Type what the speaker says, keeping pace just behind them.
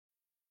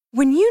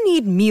When you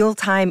need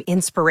mealtime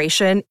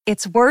inspiration,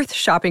 it's worth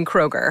shopping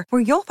Kroger,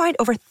 where you'll find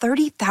over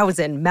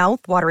 30,000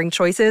 mouth-watering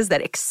choices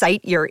that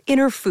excite your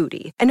inner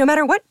foodie. And no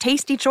matter what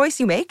tasty choice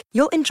you make,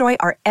 you'll enjoy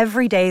our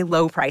everyday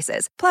low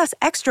prices, plus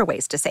extra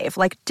ways to save,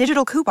 like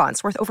digital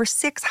coupons worth over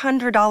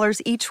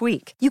 $600 each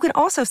week. You can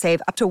also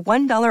save up to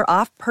 $1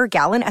 off per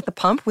gallon at the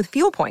pump with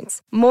fuel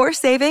points. More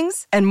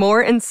savings and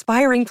more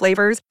inspiring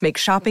flavors make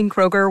shopping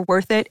Kroger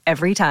worth it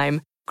every time.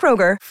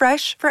 Kroger,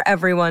 fresh for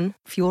everyone.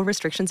 Fuel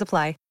restrictions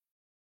apply.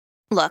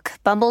 Look,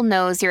 Bumble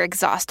knows you're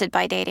exhausted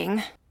by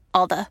dating.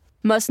 All the,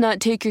 must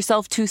not take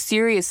yourself too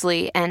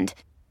seriously, and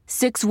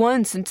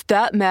 6'1" since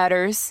that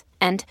matters,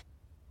 and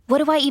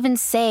what do I even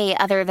say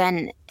other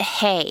than,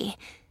 hey?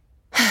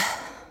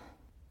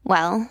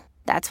 Well,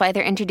 that's why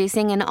they're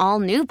introducing an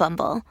all-new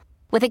Bumble,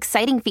 with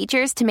exciting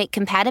features to make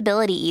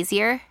compatibility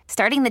easier,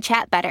 starting the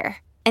chat better,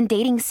 and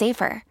dating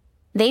safer.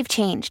 They've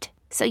changed,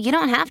 so you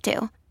don't have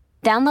to.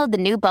 Download the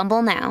new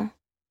Bumble now.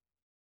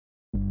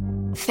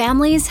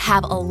 Families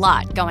have a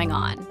lot going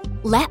on.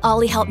 Let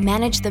Ollie help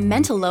manage the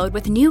mental load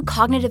with new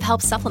cognitive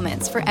help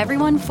supplements for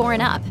everyone 4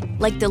 and up,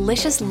 like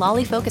delicious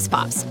Lolly Focus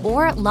Pops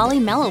or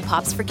Lolly Mellow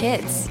Pops for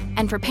kids.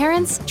 And for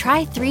parents,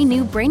 try 3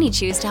 new Brainy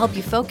Chews to help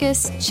you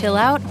focus, chill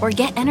out, or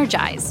get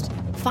energized.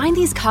 Find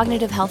these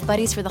cognitive health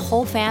buddies for the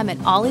whole fam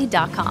at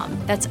ollie.com.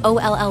 That's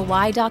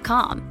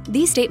OLLY.com.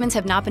 These statements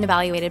have not been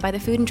evaluated by the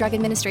Food and Drug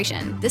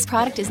Administration. This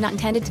product is not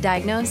intended to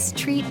diagnose,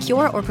 treat,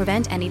 cure, or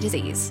prevent any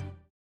disease.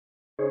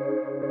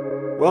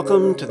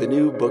 Welcome to the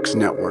New Books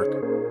Network.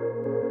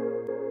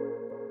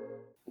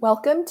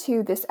 Welcome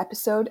to this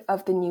episode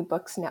of the New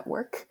Books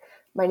Network.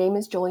 My name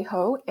is Jolie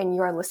Ho, and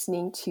you are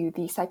listening to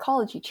the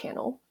Psychology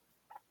Channel.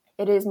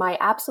 It is my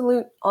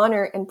absolute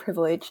honor and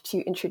privilege to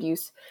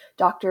introduce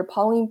Dr.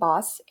 Pauline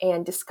Boss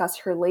and discuss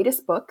her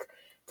latest book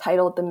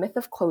titled The Myth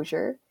of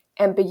Closure: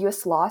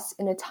 Ambiguous Loss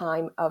in a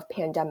Time of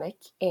Pandemic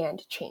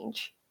and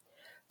Change.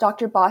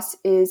 Dr. Boss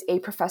is a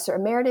professor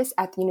emeritus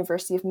at the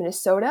University of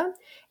Minnesota,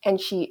 and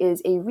she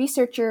is a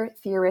researcher,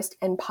 theorist,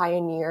 and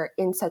pioneer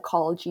in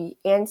psychology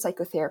and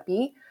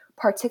psychotherapy,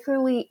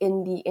 particularly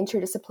in the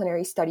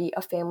interdisciplinary study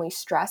of family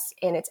stress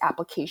and its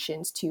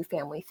applications to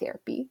family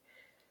therapy.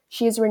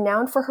 She is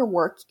renowned for her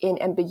work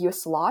in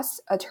ambiguous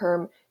loss, a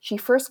term she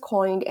first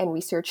coined and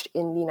researched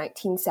in the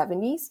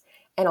 1970s,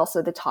 and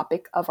also the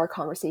topic of our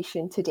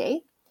conversation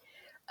today.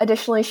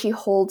 Additionally, she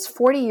holds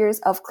 40 years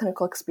of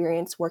clinical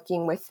experience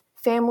working with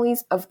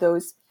families of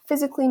those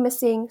physically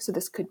missing, so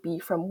this could be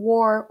from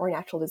war or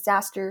natural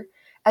disaster,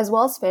 as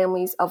well as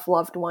families of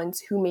loved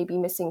ones who may be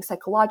missing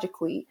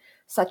psychologically,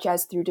 such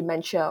as through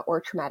dementia or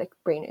traumatic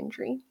brain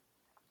injury.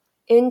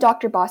 In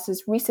Dr.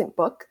 Boss's recent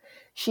book,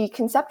 she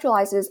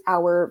conceptualizes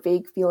our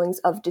vague feelings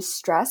of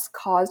distress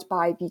caused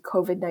by the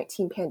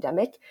COVID-19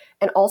 pandemic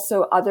and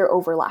also other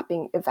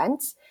overlapping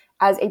events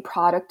as a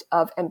product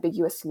of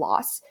ambiguous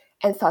loss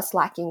and thus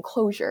lacking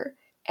closure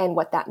and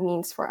what that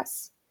means for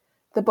us.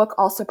 The book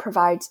also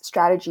provides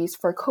strategies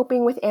for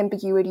coping with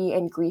ambiguity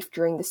and grief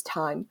during this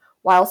time,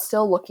 while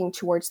still looking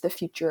towards the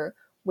future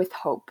with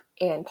hope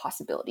and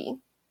possibility.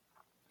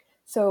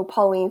 So,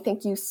 Pauline,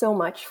 thank you so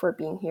much for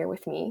being here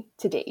with me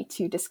today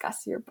to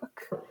discuss your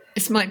book.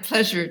 It's my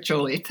pleasure,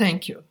 Jolie.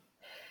 Thank you.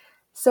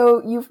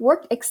 So, you've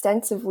worked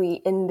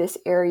extensively in this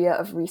area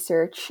of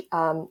research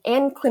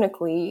and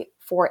clinically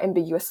for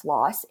ambiguous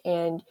loss,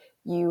 and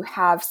you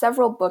have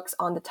several books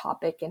on the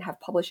topic and have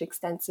published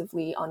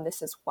extensively on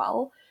this as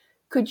well.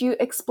 Could you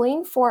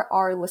explain for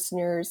our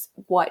listeners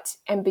what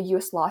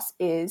ambiguous loss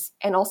is,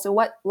 and also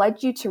what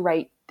led you to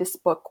write this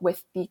book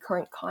with the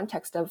current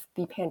context of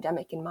the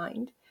pandemic in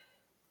mind?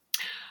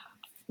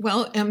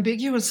 Well,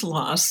 ambiguous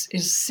loss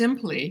is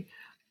simply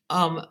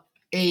an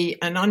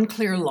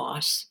unclear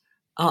loss.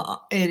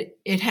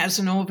 It has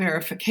no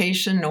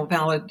verification, no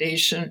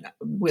validation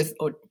with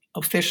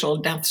official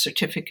death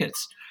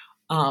certificates.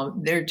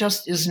 There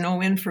just is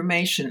no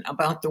information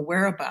about the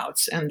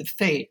whereabouts and the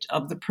fate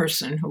of the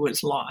person who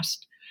was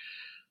lost.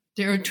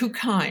 There are 2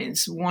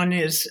 kinds. One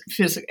is,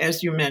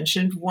 as you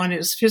mentioned, one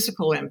is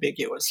physical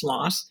ambiguous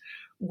loss,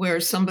 where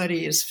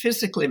somebody is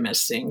physically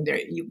missing.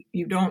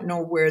 You don't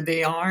know where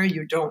they are.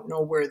 You don't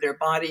know where their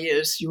body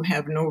is. You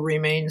have no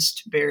remains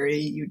to bury.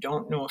 You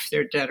don't know if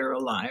they're dead or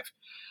alive.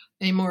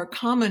 A more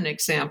common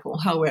example,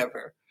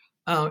 however,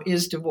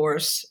 is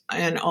divorce,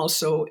 and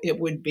also it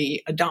would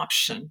be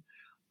adoption.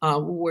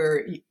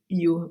 Where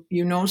you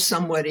know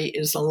somebody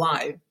is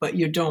alive, but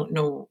you don't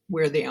know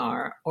where they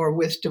are. Or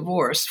with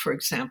divorce, for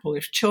example,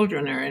 if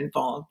children are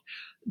involved,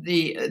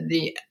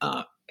 the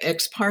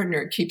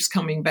ex-partner keeps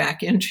coming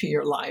back into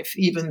your life,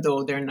 even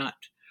though they're not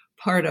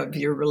part of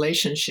your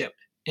relationship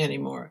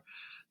anymore.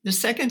 The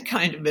second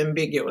kind of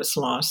ambiguous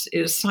loss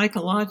is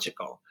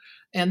psychological,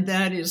 and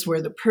that is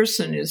where the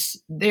person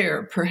is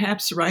there,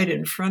 perhaps right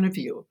in front of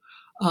you,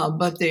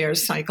 but they are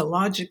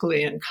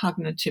psychologically and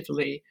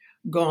cognitively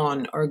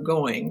gone or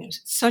going,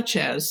 such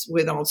as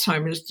with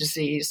Alzheimer's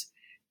disease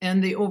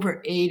and the over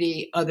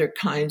 80 other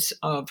kinds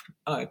of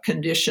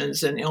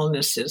conditions and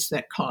illnesses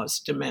that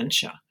cause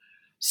dementia.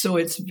 So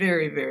it's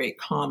very, very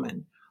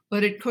common.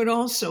 But it could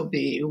also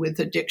be with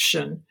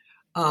addiction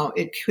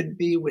It could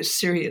be with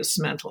serious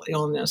mental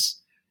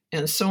illness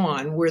and so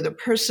on, where the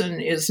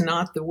person is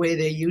not the way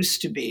they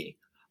used to be,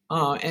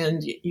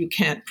 and you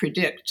can't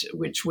predict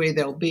which way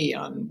they'll be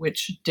on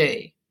which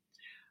day.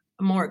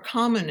 More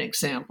common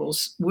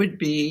examples would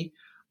be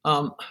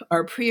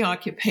our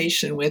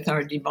preoccupation with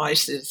our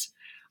devices,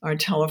 our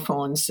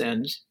telephones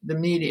and the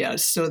media,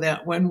 so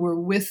that when we're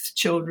with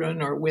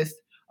children or with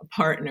a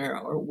partner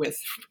or with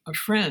a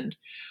friend,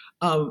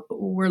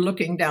 we're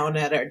looking down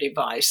at our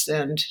device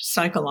and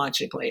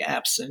psychologically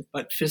absent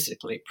but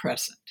physically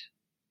present.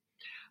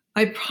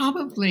 I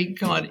probably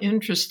got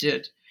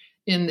interested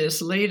in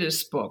this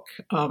latest book.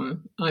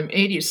 I'm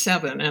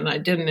 87 and I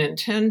didn't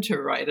intend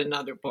to write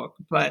another book,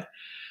 but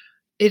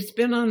it's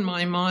been on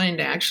my mind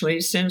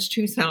actually since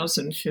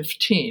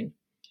 2015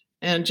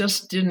 and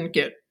just didn't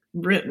get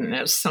written,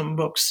 as some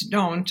books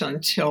don't,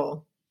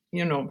 until,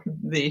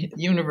 the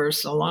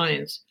universe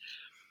aligns.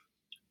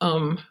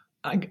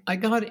 I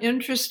got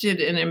interested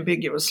in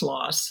ambiguous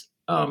loss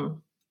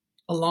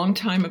a long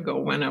time ago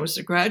when I was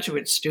a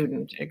graduate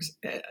student,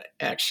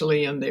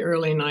 actually in the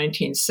early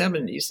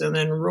 1970s, and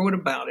then wrote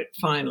about it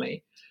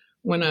finally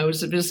when I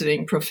was a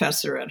visiting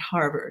professor at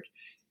Harvard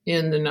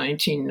in the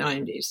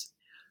 1990s.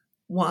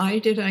 Why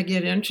did I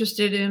get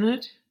interested in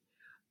it?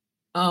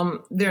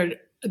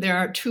 There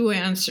are two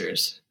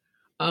answers.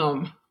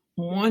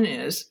 One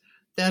is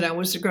that I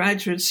was a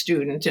graduate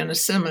student in a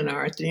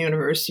seminar at the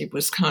University of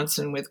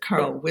Wisconsin with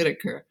Carl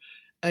Whitaker,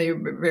 a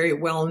very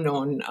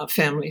well-known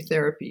family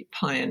therapy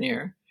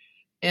pioneer.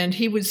 And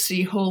he would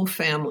see whole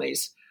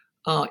families,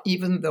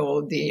 even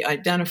though the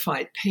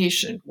identified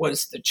patient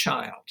was the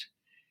child.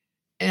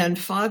 And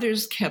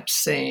fathers kept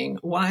saying,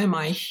 "Why am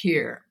I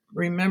here?"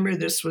 Remember,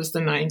 this was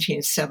the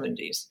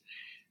 1970s.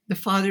 The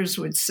fathers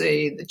would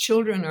say, "The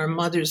children are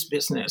mother's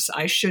business.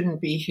 I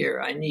shouldn't be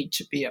here. I need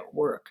to be at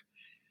work."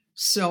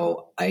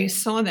 So I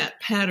saw that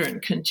pattern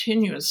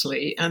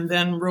continuously and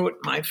then wrote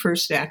my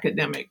first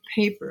academic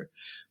paper,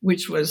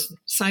 which was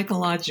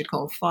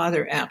Psychological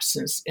Father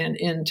Absence in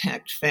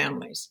Intact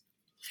Families.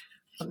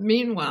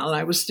 Meanwhile,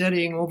 I was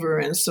studying over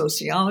in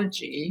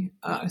sociology,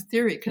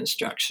 theory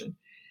construction,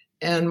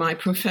 and my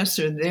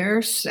professor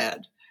there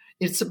said,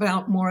 "It's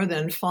about more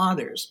than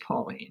fathers,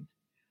 Pauline.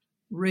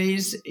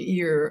 Raise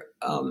your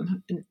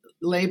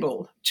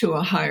label to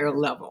a higher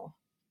level."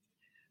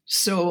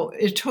 So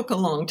it took a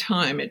long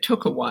time, it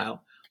took a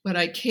while, but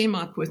I came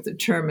up with the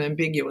term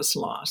ambiguous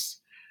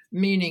loss,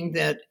 meaning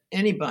that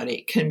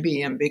anybody can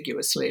be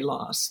ambiguously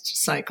lost,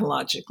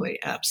 psychologically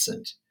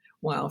absent,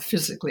 while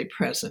physically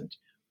present.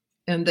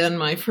 And then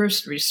my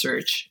first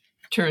research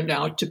turned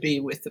out to be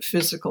with the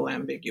physical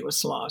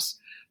ambiguous loss,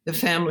 the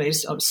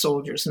families of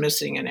soldiers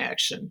missing in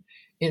action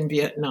in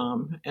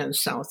Vietnam and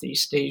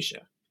Southeast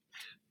Asia.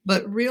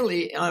 But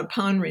really,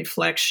 upon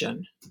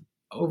reflection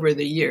over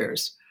the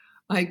years,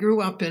 I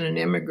grew up in an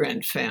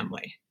immigrant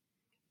family.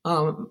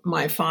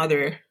 My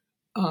father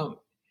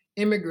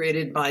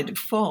immigrated by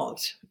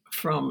default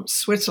from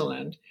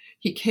Switzerland.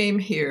 He came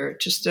here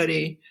to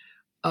study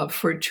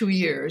for 2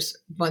 years,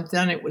 but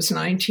then it was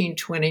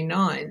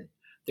 1929,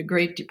 the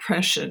Great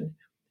Depression,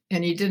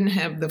 and he didn't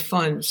have the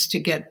funds to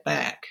get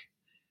back.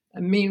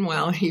 And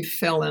meanwhile, he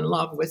fell in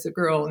love with a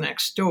girl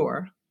next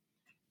door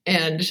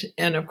and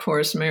of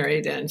course,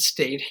 married and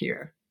stayed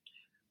here.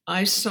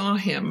 I saw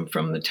him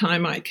from the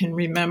time I can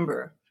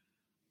remember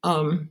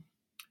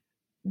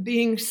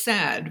being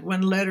sad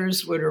when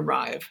letters would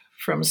arrive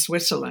from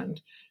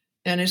Switzerland,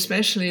 and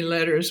especially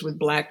letters with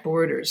black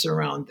borders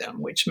around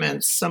them, which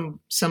meant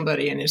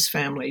somebody in his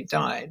family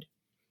died.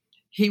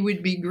 He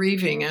would be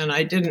grieving, and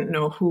I didn't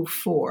know who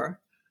for.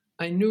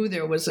 I knew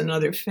there was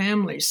another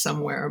family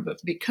somewhere, but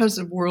because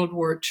of World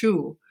War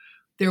II,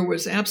 there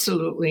was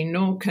absolutely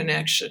no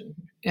connection,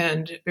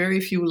 and very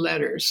few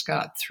letters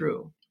got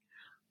through.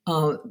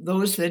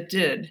 Those that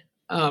did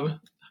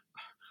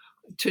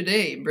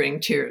today bring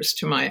tears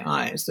to my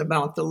eyes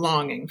about the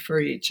longing for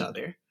each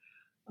other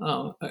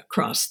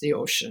across the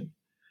ocean.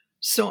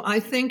 So I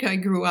think I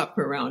grew up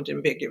around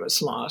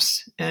ambiguous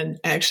loss and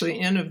actually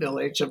in a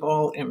village of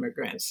all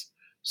immigrants.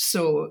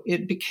 So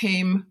it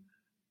became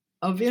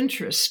of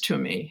interest to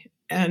me,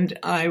 and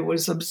I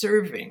was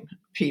observing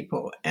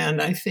people,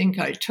 and I think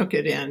I took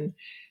it in.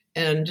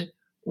 And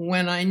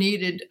when I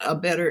needed a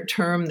better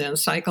term than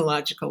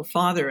psychological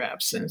father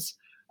absence,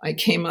 I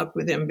came up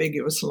with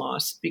ambiguous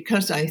loss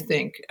because I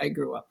think I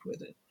grew up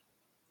with it.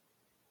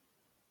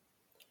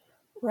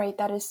 Right,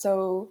 that is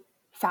so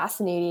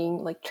fascinating,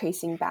 like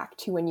tracing back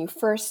to when you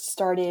first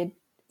started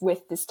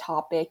with this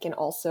topic and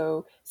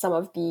also some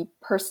of the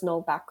personal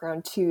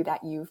background too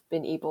that you've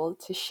been able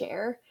to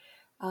share.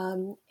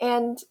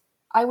 And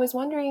I was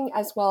wondering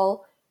as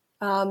well,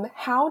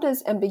 how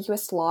does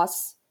ambiguous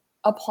loss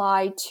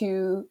apply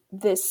to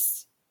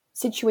this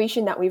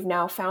situation that we've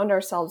now found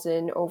ourselves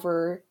in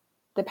over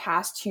the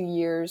past 2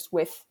 years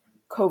with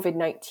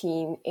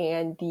COVID-19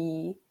 and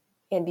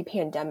the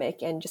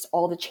pandemic and just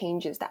all the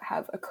changes that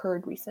have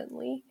occurred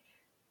recently?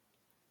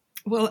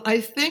 Well, I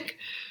think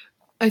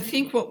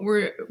what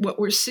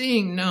we're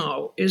seeing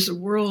now is a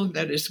world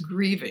that is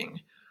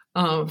grieving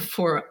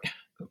for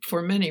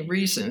for many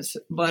reasons,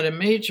 but a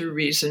major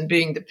reason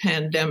being the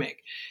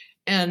pandemic.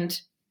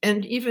 And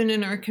even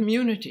in our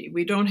community,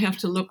 we don't have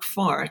to look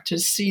far to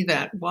see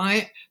that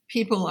why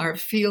people are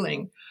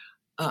feeling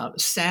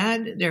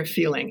sad, they're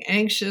feeling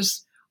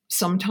anxious,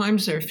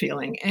 sometimes they're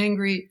feeling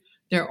angry.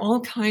 There are all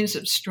kinds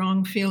of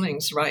strong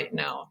feelings right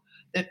now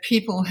that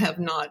people have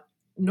not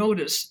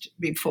noticed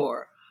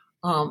before,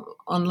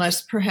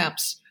 unless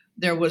perhaps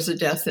there was a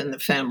death in the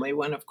family,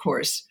 when, of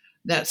course,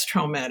 that's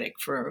traumatic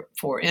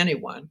for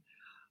anyone.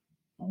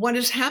 What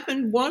has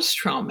happened was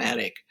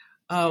traumatic.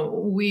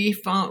 We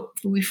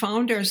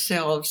found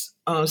ourselves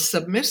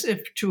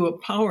submissive to a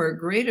power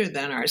greater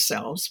than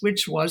ourselves,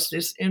 which was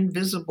this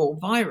invisible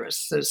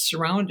virus that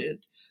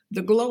surrounded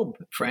the globe,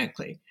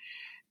 frankly.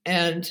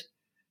 And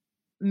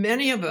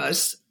many of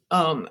us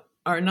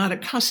are not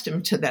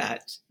accustomed to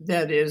that.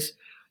 That is,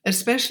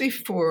 especially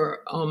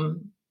for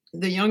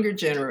the younger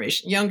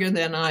generation, younger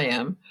than I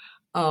am.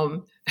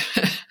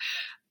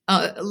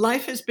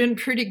 Life has been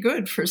pretty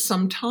good for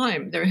some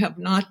time. There have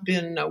not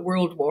been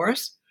world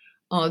wars.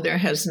 There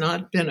has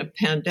not been a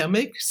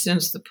pandemic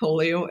since the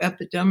polio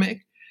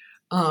epidemic.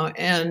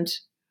 And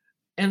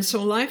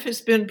so life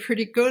has been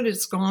pretty good.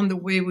 It's gone the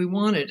way we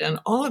wanted. And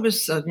all of a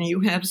sudden,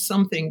 you have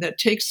something that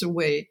takes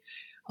away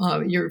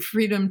your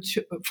freedom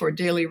for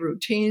daily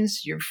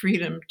routines, your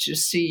freedom to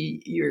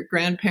see your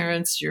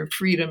grandparents, your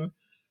freedom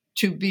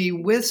to be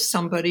with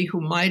somebody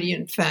who might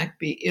in fact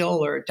be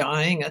ill or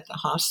dying at the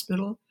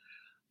hospital.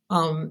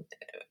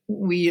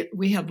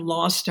 We have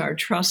lost our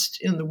trust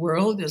in the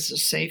world as a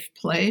safe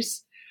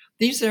place.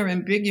 These are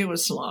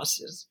ambiguous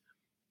losses.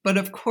 But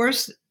of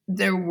course,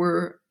 there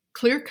were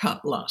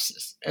clear-cut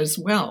losses as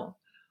well,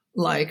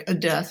 like a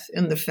death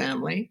in the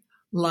family,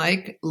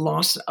 like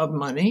loss of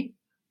money,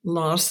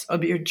 loss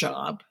of your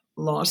job,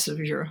 loss of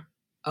your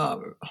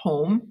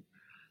home.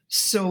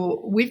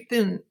 So we've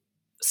been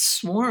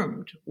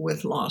swarmed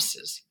with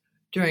losses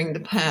during the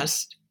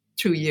past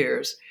 2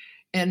 years.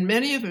 And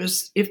many of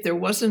us, if there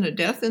wasn't a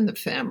death in the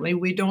family,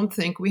 we don't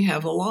think we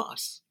have a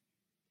loss.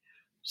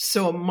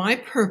 So my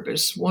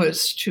purpose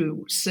was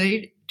to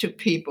say to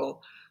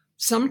people,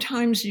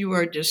 sometimes you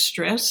are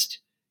distressed,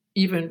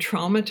 even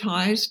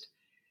traumatized,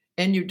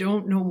 and you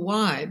don't know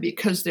why,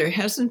 because there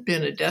hasn't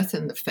been a death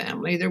in the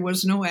family, there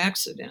was no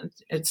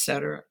accident,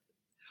 etc.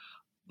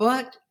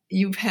 But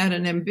you've had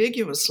an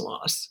ambiguous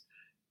loss,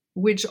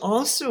 which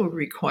also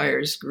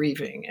requires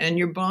grieving, and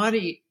your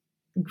body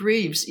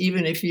grieves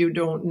even if you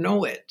don't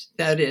know it.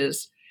 That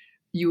is,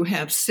 you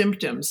have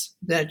symptoms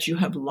that you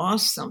have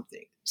lost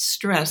something,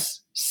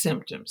 stress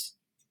symptoms.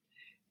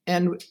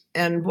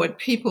 And what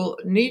people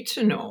need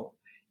to know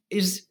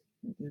is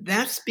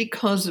that's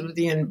because of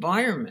the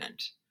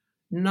environment,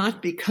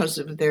 not because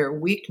of their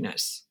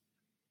weakness.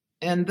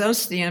 And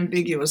thus the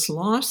ambiguous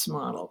loss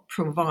model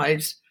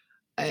provides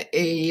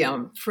a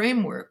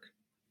framework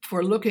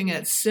for looking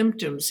at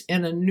symptoms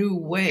in a new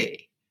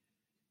way.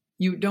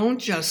 You don't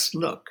just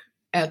look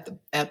at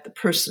the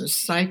person's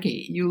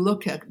psyche, you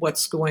look at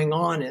what's going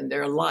on in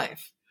their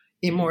life,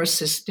 a more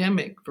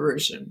systemic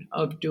version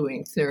of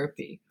doing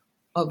therapy,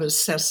 of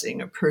assessing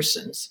a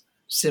person's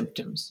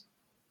symptoms.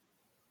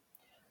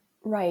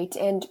 Right,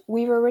 and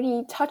we've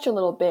already touched a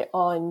little bit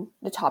on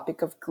the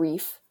topic of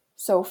grief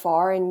so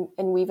far, and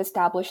we've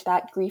established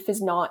that grief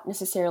is not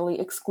necessarily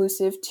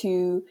exclusive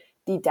to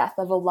the death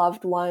of a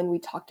loved one. We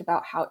talked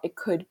about how it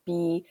could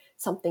be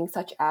something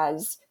such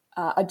as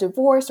a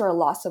divorce or a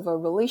loss of a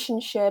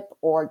relationship,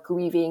 or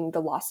grieving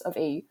the loss of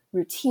a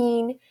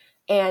routine.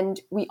 And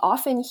we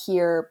often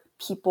hear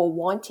people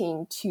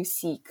wanting to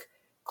seek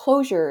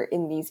closure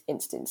in these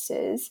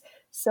instances.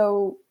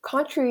 So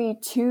contrary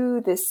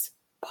to this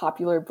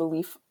popular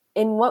belief,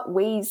 in what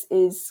ways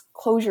is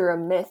closure a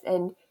myth,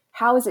 and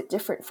how is it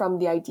different from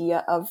the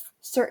idea of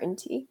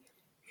certainty?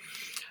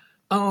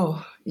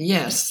 Oh,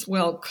 yes.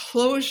 Well,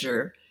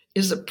 closure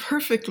is a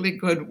perfectly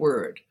good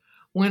word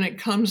when it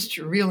comes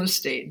to real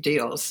estate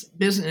deals,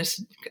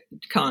 business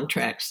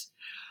contracts.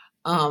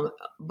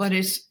 But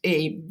it's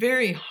a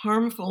very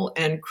harmful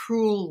and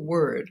cruel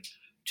word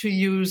to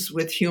use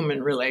with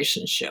human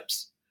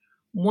relationships.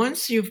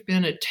 Once you've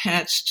been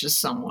attached to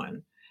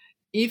someone,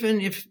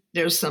 even if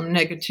there's some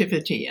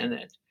negativity in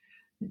it,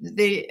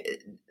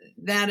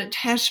 that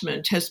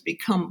attachment has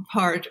become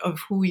part of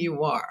who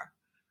you are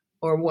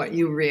or what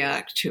you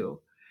react to.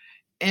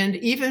 And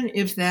even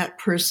if that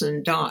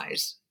person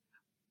dies,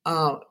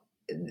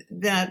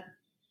 that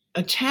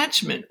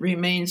attachment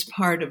remains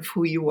part of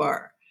who you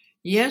are.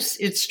 Yes,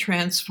 it's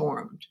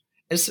transformed.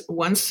 As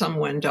once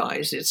someone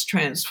dies, it's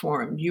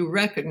transformed. You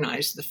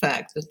recognize the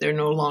fact that they're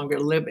no longer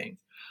living,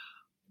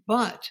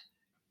 but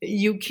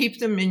you keep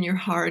them in your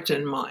heart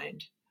and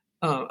mind.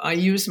 I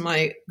use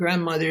my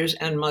grandmother's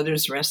and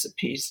mother's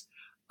recipes.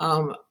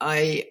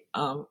 I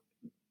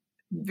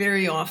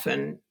very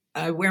often,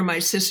 I wear my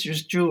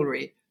sister's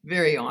jewelry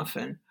very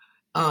often,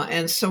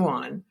 and so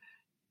on.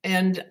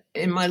 And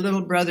in my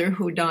little brother,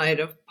 who died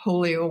of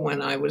polio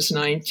when I was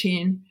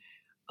 19,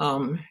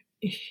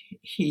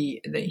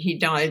 he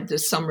died the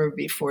summer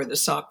before the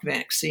Salk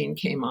vaccine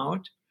came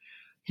out.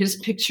 His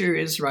picture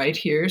is right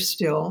here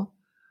still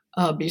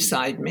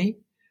beside me.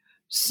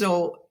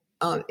 So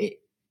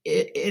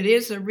it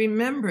is a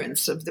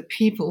remembrance of the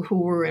people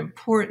who were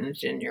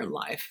important in your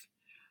life.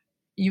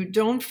 You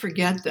don't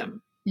forget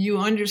them. You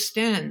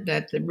understand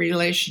that the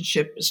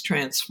relationship is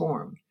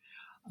transformed.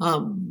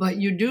 But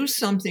you do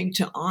something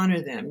to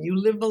honor them. You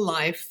live a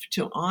life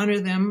to honor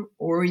them,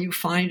 or you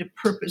find a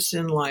purpose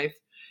in life,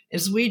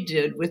 as we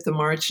did with the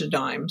March of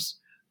Dimes.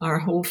 Our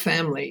whole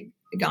family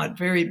got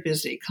very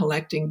busy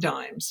collecting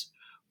dimes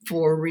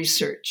for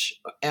research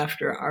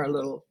after our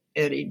little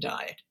Eddie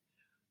died.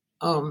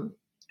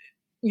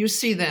 You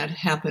see that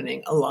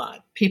happening a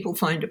lot. People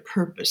find a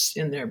purpose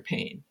in their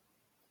pain.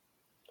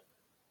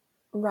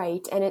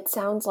 Right. And it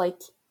sounds like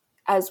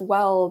as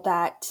well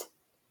that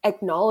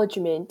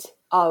acknowledgement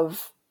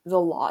of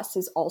the loss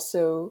is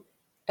also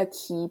a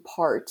key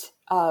part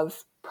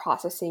of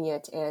processing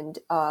it and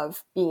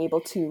of being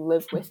able to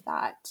live with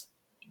that.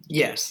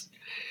 Yes.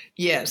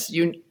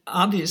 You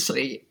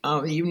obviously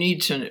you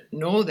need to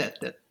know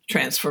that the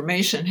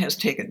transformation has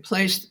taken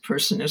place. The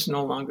person is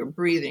no longer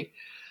breathing.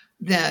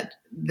 That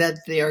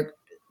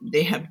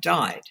they have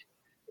died.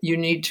 You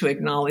need to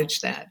acknowledge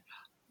that,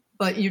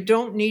 but you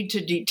don't need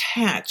to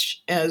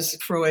detach, as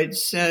Freud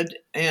said,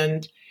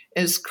 and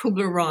as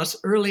Kubler-Ross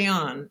early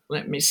on,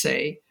 let me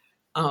say,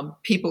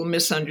 people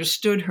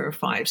misunderstood her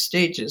 5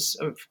 stages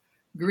of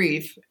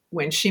grief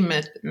when she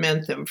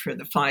meant them for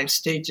the 5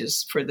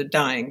 stages for the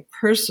dying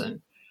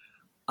person.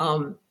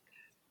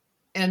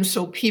 And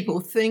so people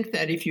think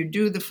that if you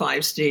do the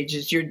 5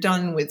 stages, you're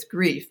done with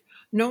grief.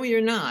 No,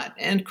 you're not.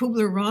 And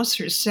Kubler-Ross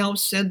herself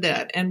said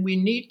that. And we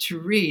need to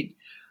read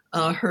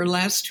her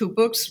last 2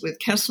 books with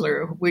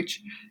Kessler,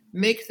 which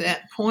make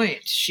that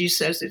point. She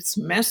says it's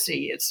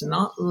messy, it's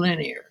not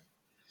linear.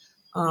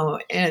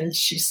 And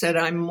she said,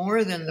 I'm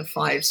more than the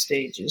 5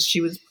 stages.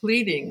 She was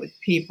pleading with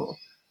people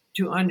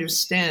to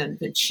understand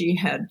that she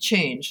had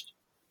changed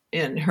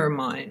in her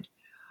mind.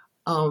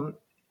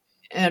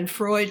 And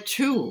Freud,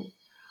 too,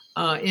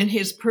 in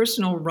his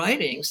personal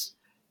writings,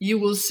 you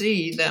will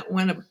see that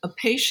when a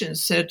patient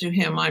said to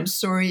him, I'm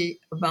sorry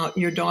about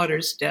your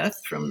daughter's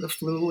death from the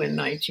flu in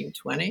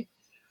 1920,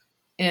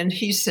 and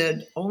he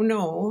said, oh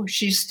no,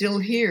 she's still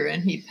here,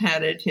 and he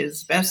patted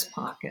his vest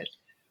pocket,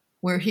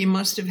 where he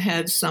must have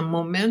had some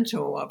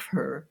memento of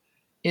her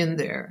in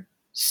there.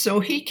 So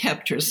he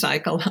kept her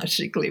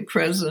psychologically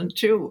present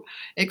too,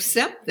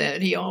 except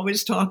that he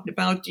always talked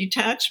about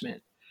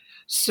detachment.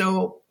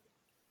 So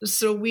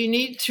we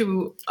need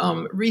to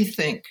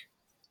rethink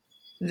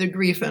the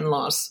grief and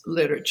loss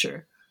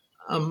literature.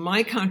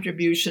 My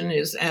contribution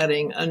is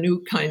adding a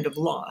new kind of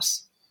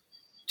loss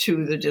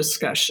to the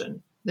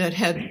discussion that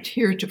had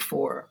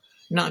heretofore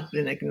not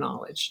been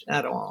acknowledged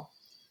at all.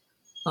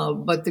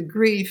 But the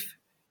grief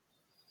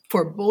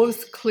for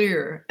both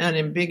clear and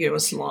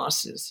ambiguous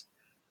losses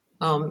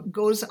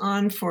goes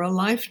on for a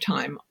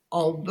lifetime,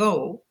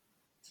 although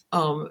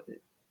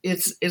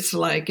it's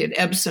like it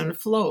ebbs and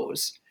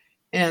flows,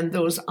 and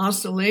those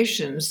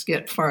oscillations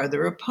get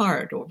farther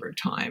apart over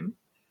time.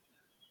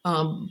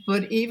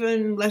 But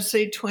even, let's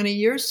say, 20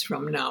 years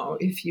from now,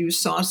 if you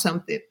saw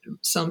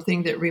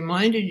something that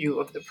reminded you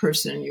of the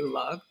person you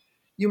love,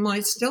 you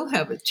might still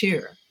have a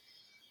tear.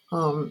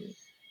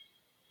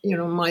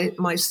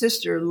 My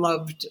sister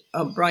loved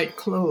bright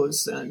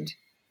clothes, and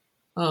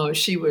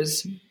she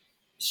was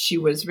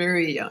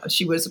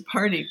a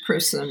party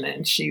person,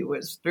 and she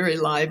was very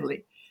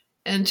lively.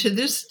 And to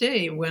this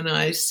day, when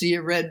I see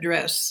a red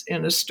dress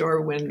in a store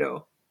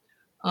window,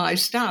 I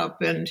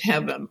stop and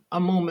have a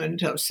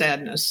moment of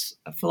sadness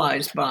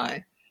flies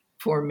by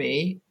for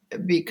me,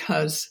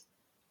 because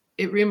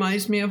it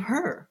reminds me of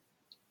her,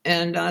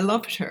 and I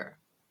loved her.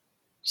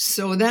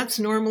 So that's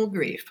normal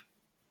grief.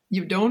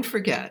 You don't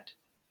forget.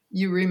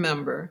 You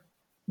remember.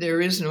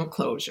 There is no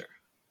closure.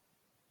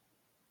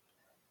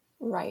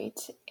 Right.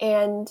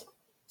 And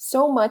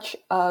so much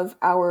of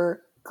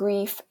our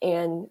grief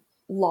and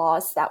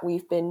loss that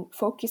we've been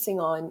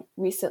focusing on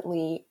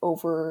recently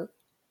for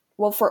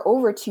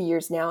over 2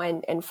 years now,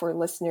 and for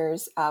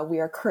listeners, we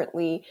are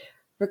currently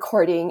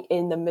recording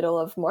in the middle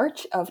of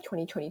March of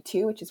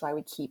 2022, which is why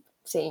we keep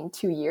saying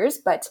 2 years.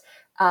 But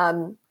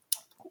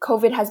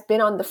COVID has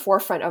been on the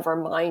forefront of our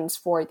minds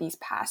for these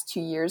past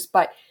 2 years.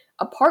 But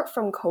apart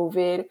from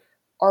COVID,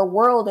 our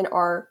world and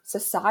our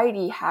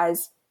society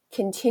has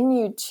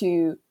continued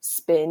to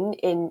spin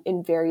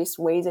in various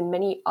ways, and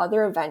many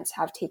other events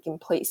have taken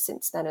place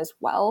since then as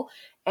well.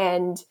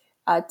 And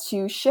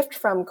to shift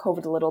from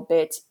COVID a little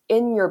bit,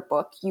 in your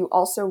book, you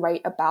also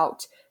write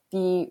about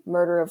the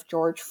murder of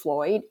George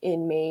Floyd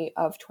in May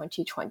of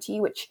 2020,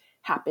 which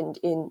happened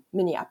in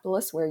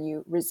Minneapolis, where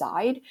you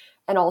reside,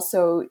 and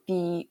also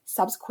the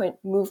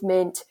subsequent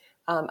movement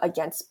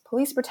against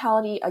police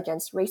brutality,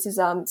 against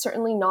racism,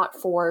 certainly not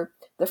for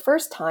the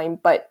first time,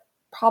 but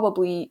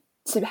probably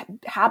to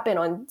happen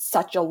on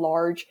such a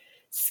large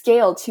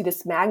scale to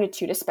this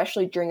magnitude,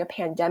 especially during a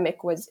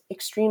pandemic, was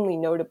extremely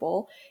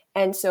notable.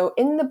 And so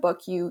in the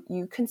book, you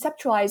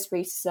conceptualize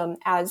racism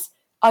as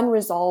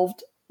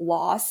unresolved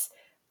loss,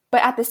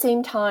 but at the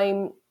same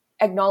time,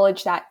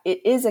 acknowledge that it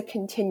is a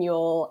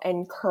continual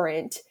and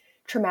current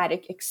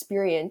traumatic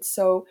experience.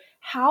 So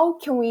how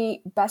can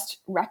we best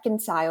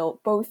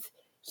reconcile both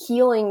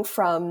healing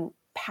from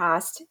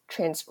past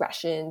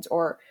transgressions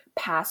or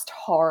past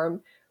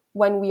harm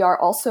when we are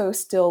also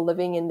still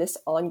living in this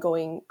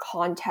ongoing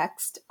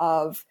context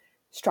of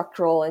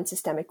structural and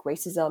systemic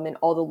racism and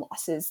all the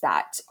losses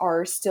that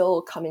are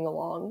still coming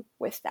along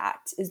with that?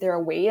 Is there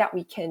a way that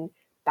we can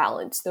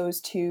balance those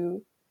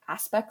two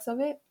aspects of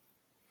it?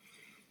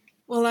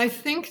 Well, I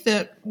think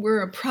that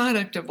we're a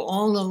product of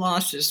all the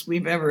losses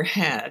we've ever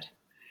had.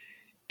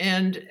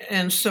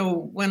 And so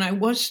when I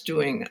was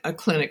doing a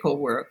clinical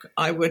work,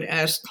 I would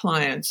ask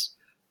clients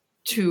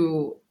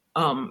to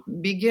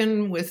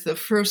begin with the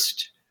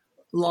first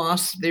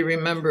loss they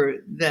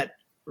remember that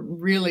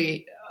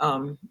really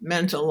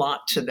meant a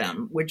lot to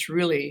them, which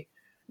really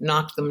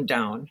knocked them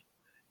down,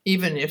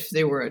 even if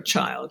they were a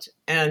child.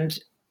 And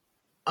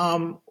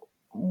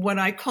what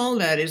I call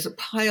that is a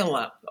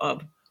pileup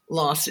of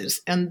losses.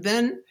 And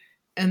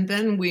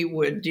then we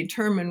would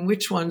determine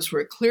which ones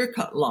were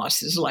clear-cut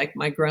losses, like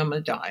my grandma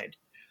died,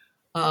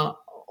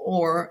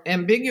 or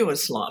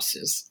ambiguous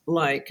losses,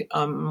 like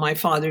my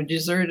father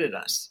deserted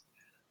us,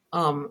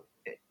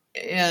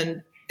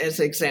 and as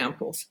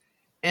examples.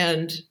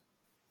 And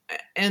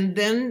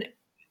then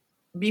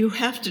you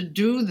have to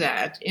do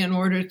that in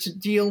order to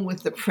deal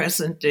with the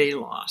present day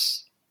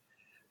loss.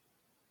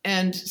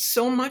 And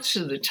so much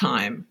of the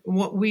time,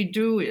 what we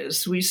do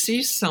is we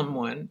see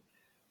someone,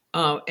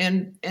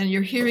 and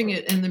you're hearing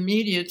it in the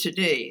media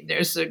today.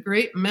 There's a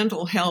great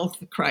mental health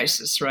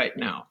crisis right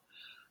now.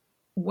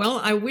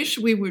 Well, I wish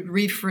we would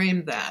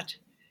reframe that.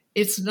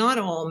 It's not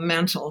all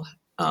mental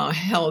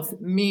health,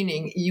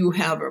 meaning you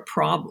have a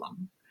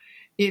problem.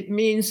 It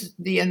means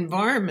the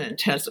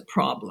environment has a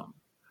problem.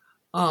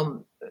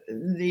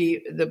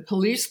 The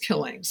police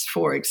killings,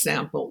 for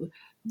example,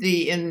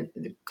 the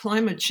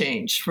climate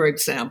change, for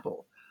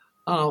example,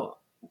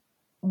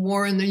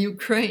 war in the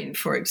Ukraine,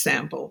 for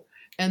example,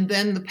 and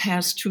then the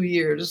past 2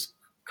 years,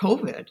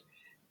 COVID.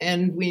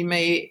 And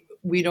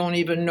we don't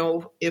even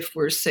know if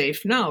we're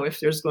safe now, if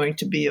there's going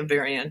to be a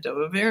variant of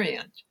a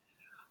variant.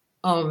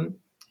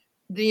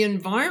 The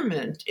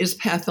environment is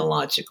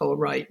pathological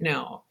right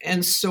now.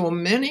 And so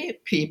many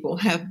people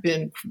have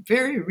been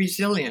very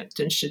resilient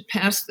and should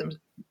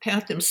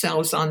pat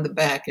themselves on the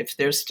back if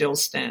they're still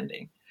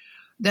standing.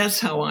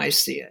 That's how I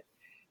see it.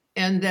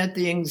 And that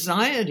the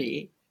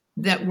anxiety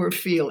that we're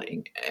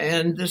feeling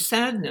and the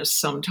sadness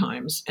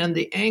sometimes and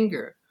the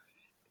anger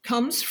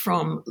comes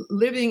from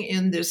living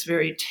in this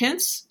very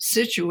tense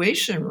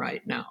situation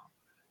right now.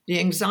 The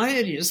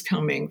anxiety is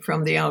coming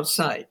from the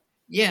outside.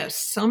 Yes,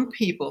 some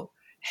people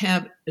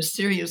have a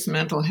serious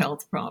mental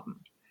health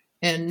problem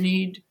and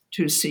need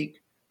to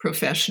seek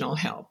professional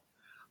help,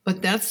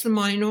 but that's the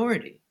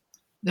minority.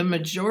 The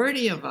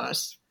majority of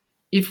us,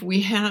 if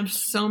we have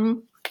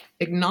some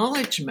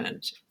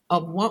acknowledgement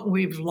of what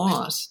we've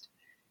lost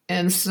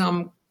and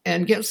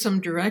get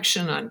some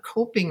direction on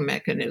coping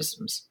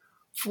mechanisms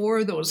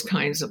for those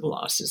kinds of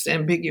losses,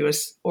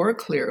 ambiguous or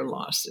clear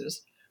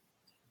losses,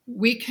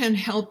 we can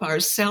help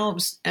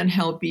ourselves and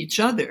help each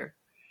other,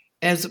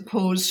 as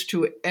opposed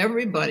to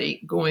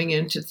everybody going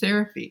into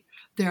therapy.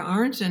 There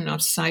aren't enough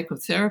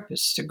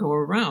psychotherapists to go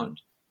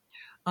around.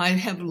 I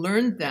have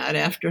learned that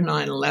after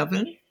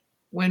 9/11,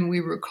 when we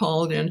were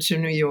called into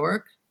New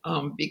York,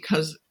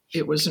 because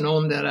it was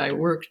known that I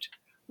worked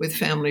with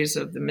families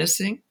of the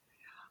missing.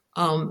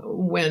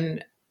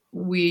 When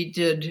we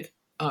did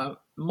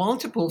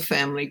multiple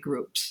family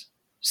groups,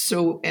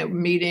 so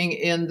meeting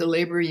in the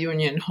labor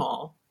union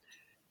hall,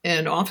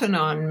 and off and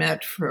on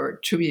met for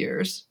 2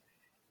 years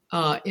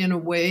in a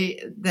way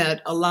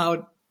that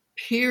allowed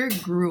peer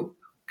group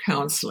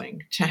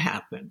counseling to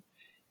happen.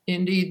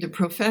 Indeed, the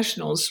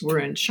professionals were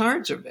in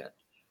charge of it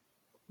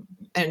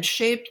and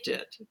shaped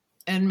it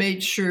and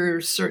made sure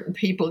certain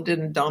people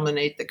didn't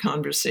dominate the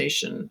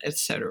conversation,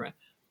 etc.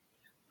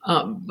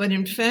 But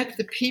in fact,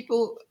 the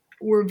people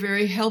were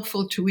very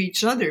helpful to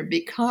each other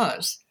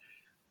because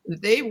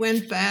they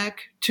went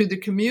back to the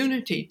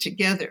community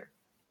together.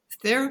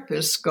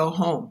 Therapists go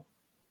home.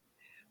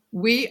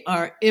 We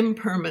are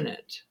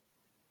impermanent.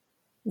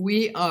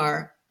 We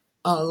are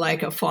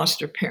like a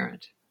foster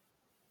parent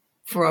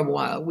for a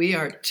while. We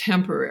are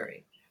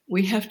temporary.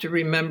 We have to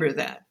remember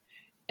that.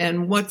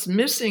 And what's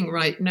missing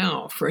right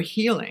now for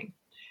healing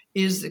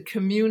is the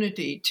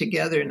community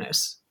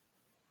togetherness.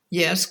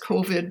 Yes,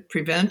 COVID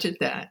prevented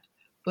that,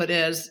 but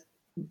as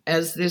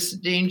this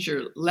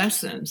danger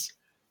lessens,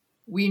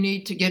 we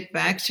need to get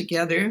back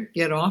together,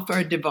 get off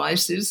our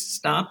devices,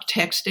 stop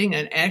texting,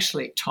 and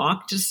actually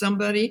talk to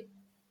somebody,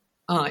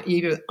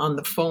 either on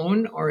the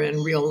phone or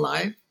in real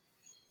life,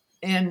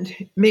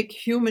 and make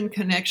human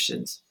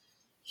connections.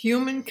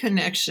 Human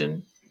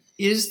connection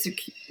is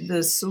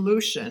the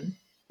solution,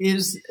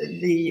 is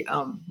the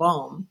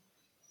balm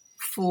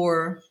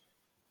for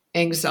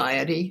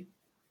anxiety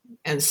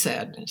and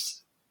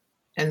sadness.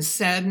 And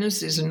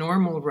sadness is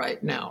normal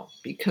right now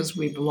because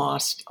we've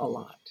lost a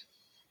lot.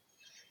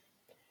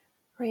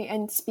 Right.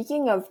 And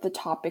speaking of the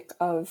topic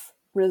of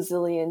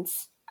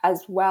resilience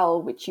as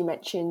well, which you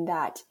mentioned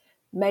that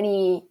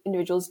many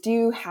individuals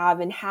do have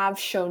and have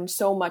shown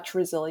so much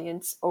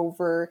resilience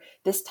over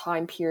this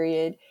time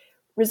period.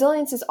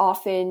 Resilience is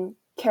often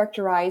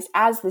characterized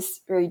as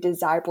this very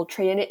desirable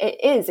trait, and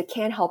it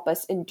can help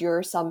us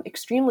endure some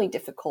extremely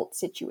difficult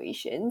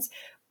situations.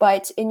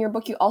 But in your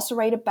book, you also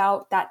write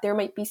about that there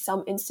might be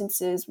some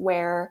instances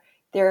where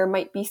there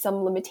might be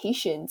some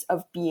limitations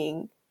of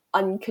being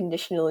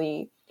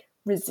unconditionally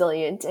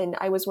resilient. And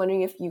I was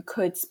wondering if you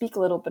could speak a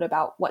little bit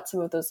about what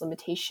some of those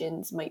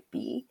limitations might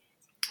be.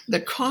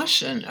 The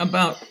caution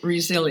about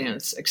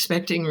resilience,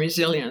 expecting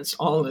resilience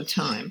all the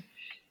time,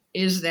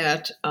 is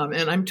that,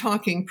 and I'm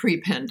talking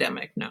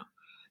pre-pandemic now,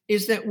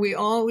 is that we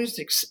always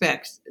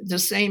expect the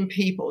same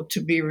people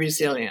to be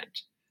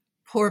resilient.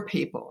 Poor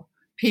people,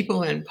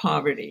 people in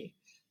poverty,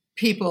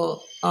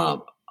 people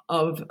of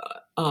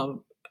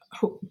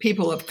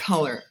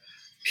color,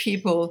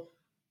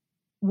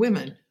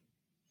 women,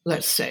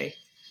 let's say,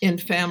 in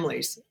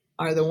families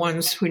are the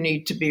ones who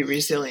need to be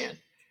resilient.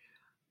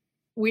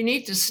 We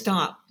need to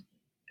stop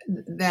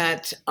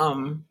that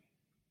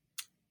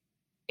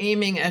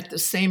aiming at the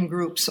same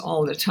groups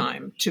all the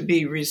time to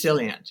be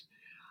resilient.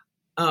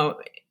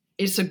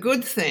 It's a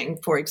good thing,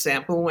 for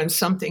example, when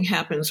something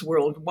happens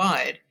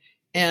worldwide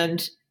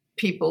and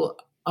people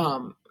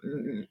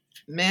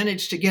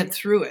manage to get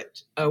through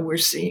it. We're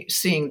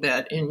seeing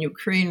that in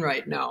Ukraine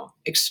right now,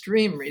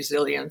 extreme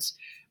resilience,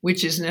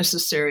 which is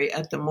necessary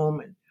at the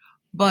moment.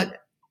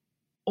 But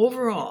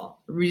overall,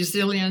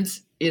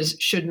 resilience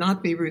should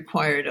not be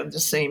required of the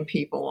same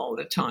people all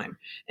the time.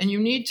 And you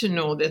need to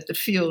know that the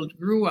field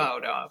grew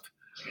out of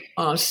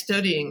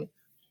studying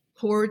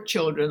poor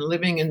children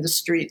living in the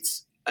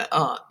streets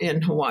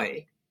in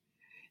Hawaii.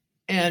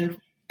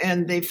 And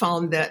they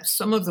found that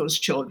some of those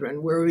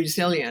children were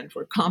resilient,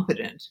 were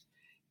competent,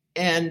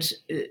 and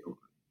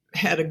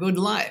had a good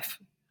life.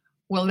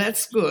 Well,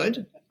 that's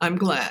good. I'm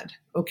glad.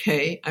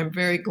 Okay, I'm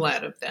very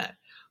glad of that.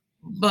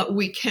 But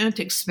we can't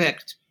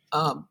expect,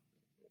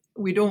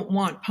 we don't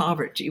want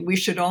poverty. We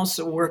should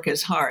also work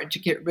as hard to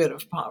get rid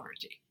of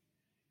poverty.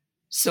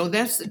 So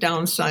that's the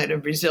downside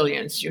of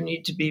resilience. You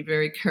need to be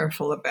very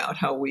careful about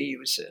how we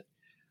use it.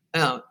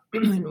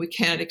 We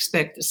can't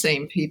expect the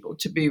same people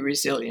to be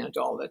resilient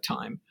all the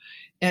time.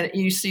 And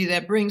you see,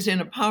 that brings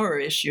in a power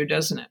issue,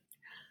 doesn't it?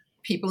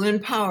 People in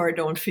power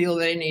don't feel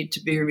they need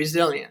to be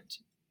resilient.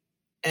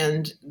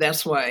 And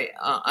that's why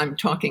I'm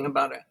talking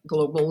about a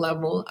global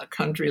level, a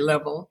country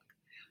level,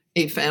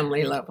 a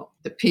family level.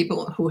 The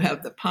people who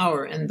have the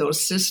power in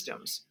those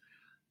systems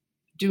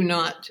do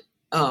not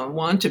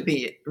want to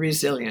be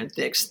resilient.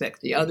 They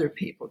expect the other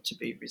people to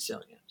be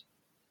resilient.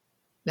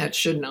 That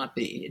should not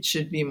be. It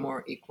should be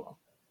more equal.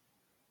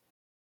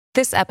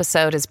 This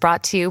episode is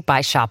brought to you by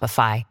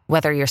Shopify.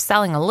 Whether you're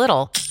selling a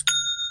little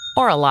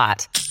or a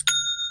lot,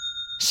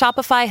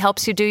 Shopify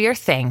helps you do your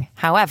thing,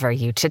 however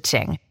you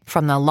cha-ching.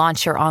 From the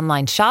launch your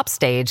online shop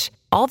stage,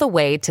 all the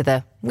way to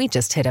the we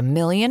just hit 1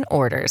 million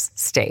orders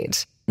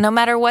stage. No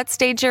matter what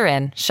stage you're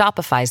in,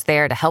 Shopify's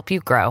there to help you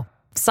grow.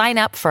 Sign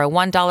up for a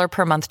 $1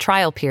 per month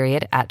trial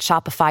period at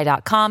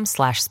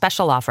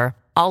shopify.com/special offer,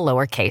 all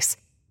lowercase.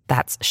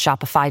 That's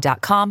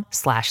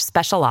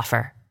shopify.com/special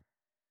offer.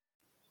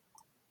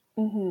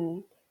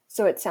 Mm-hmm.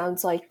 So it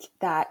sounds like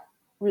that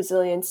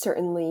resilience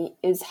certainly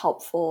is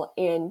helpful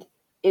and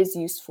is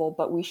useful,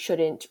 but we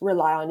shouldn't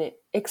rely on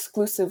it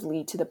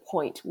exclusively to the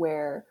point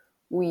where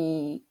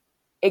we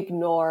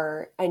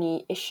ignore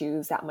any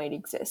issues that might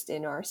exist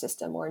in our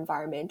system or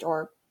environment,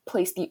 or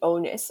place the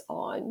onus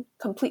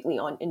completely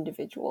on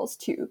individuals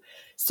to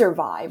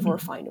survive or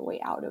find a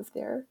way out of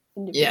their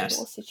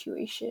individual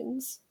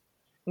situations.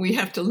 We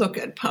have to look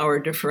at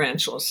power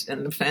differentials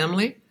in the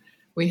family.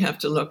 We have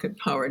to look at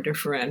power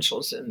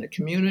differentials in the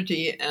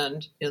community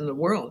and in the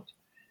world.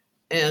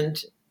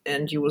 And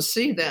you will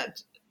see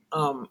that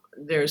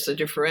there's a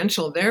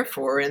differential,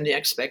 therefore, in the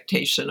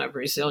expectation of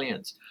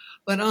resilience.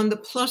 But on the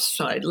plus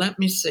side, let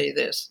me say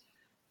this,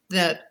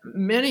 that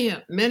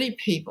many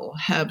people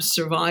have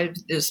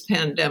survived this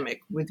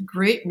pandemic with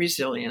great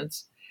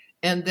resilience,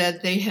 and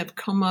that they have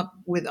come up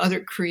with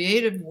other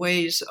creative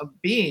ways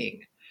of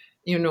being.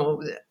 You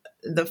know,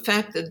 the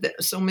fact that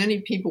so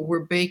many people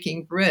were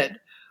baking bread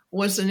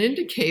was an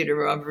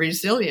indicator of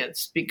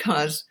resilience,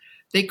 because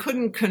they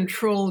couldn't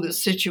control the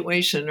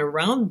situation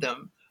around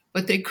them,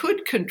 but they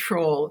could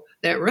control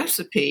that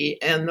recipe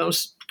and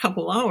those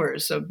couple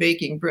hours of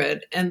baking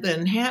bread, and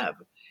then have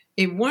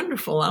a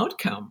wonderful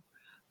outcome,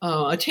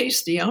 a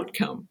tasty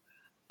outcome.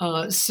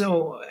 And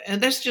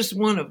that's just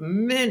one of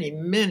many,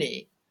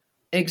 many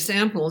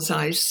examples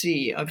I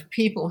see of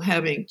people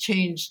having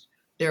changed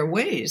their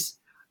ways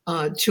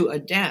to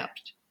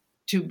adapt,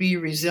 to be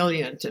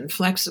resilient and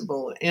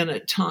flexible in a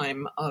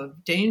time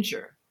of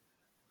danger.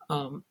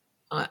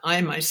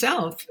 I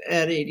myself,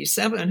 at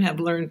 87, have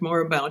learned more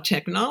about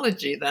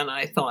technology than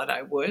I thought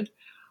I would,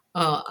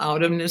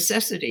 out of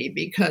necessity,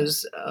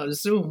 because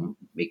Zoom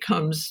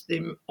becomes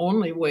the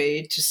only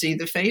way to see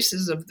the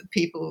faces of the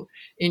people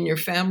in your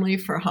family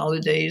for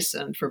holidays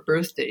and for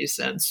birthdays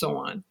and so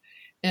on.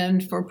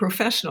 and for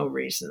professional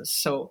reasons.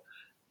 So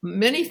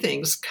many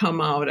things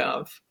come out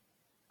of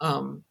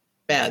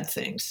bad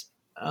things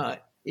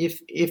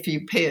if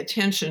you pay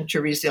attention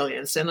to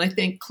resilience. And I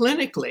think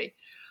clinically,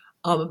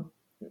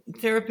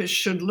 therapists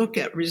should look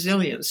at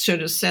resilience,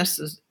 should assess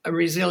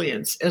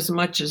resilience as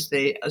much as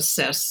they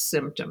assess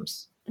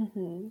symptoms.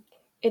 Mm-hmm.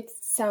 It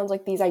sounds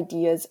like these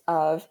ideas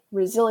of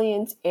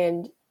resilience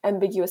and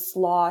ambiguous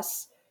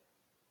loss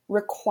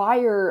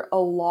require a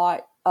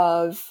lot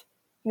of,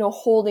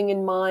 holding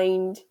in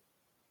mind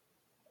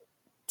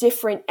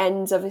different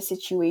ends of a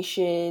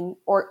situation,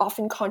 or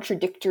often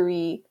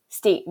contradictory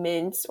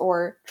statements,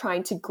 or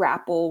trying to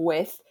grapple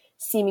with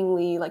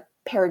seemingly like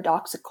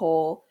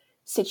paradoxical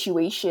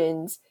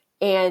situations.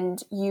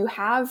 And you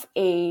have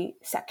a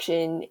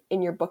section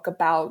in your book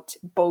about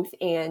both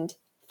and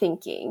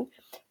thinking.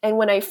 And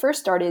when I first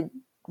started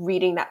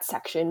reading that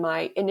section,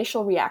 my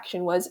initial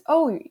reaction was,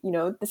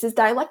 this is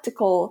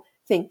dialectical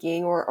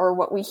thinking, or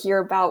what we hear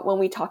about when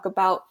we talk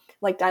about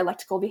like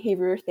dialectical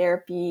behavior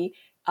therapy,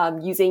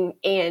 using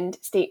and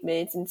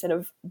statements instead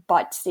of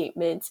but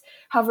statements.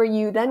 However,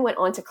 you then went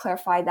on to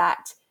clarify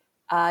that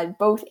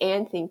both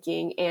and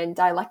thinking and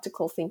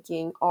dialectical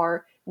thinking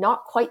are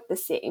not quite the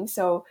same.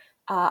 So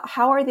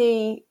how are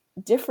they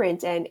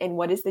different, and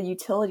what is the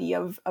utility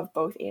of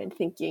both and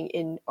thinking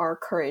in our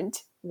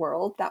current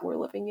world that we're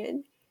living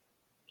in?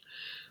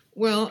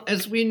 Well,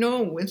 as we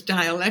know with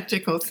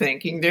dialectical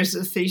thinking, there's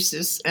a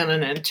thesis and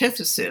an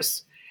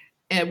antithesis,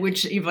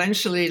 which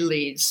eventually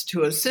leads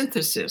to a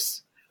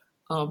synthesis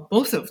of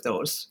both of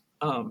those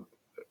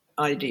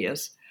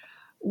ideas.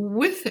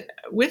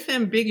 With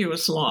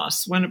ambiguous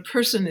loss, when a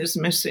person is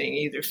missing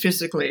either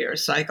physically or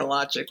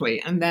psychologically,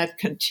 and that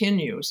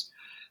continues,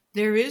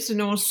 there is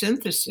no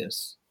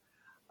synthesis.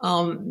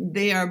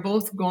 They are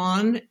both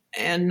gone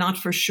and not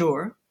for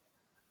sure.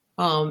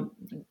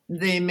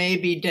 They may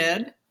be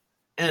dead,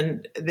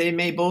 and they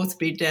may both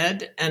be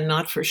dead and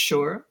not for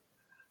sure.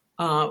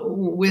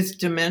 With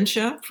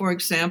dementia, for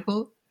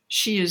example,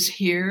 she is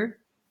here.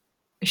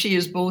 She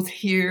is both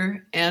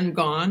here and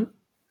gone,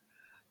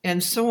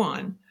 and so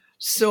on.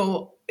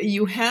 So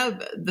you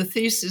have the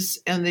thesis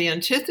and the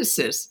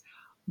antithesis,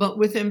 but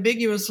with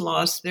ambiguous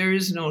loss, there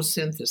is no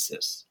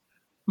synthesis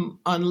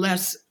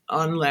unless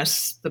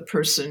the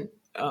person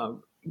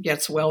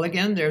gets well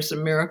again. There's a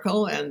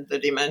miracle and the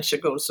dementia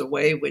goes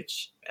away,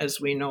 which, as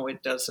we know,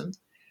 it doesn't.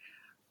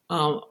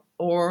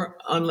 Or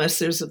unless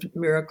there's a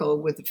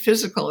miracle with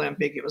physical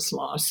ambiguous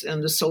loss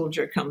and the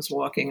soldier comes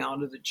walking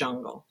out of the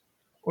jungle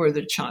or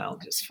the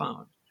child is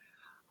found.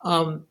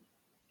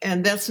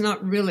 And that's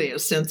not really a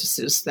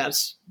synthesis.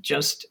 That's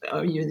just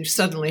you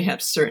suddenly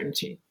have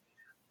certainty.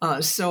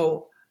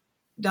 So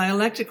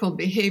dialectical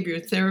behavior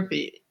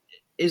therapy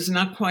is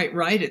not quite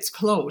right. It's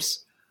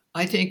close.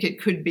 I think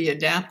it could be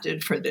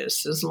adapted for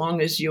this as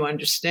long as you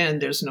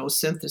understand there's no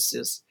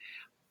synthesis.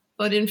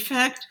 But in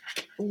fact,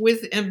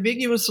 with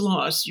ambiguous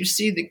loss, you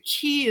see the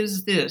key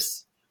is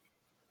this.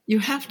 You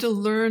have to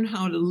learn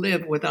how to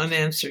live with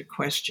unanswered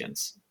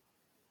questions.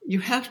 You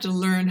have to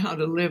learn how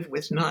to live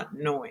with not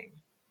knowing.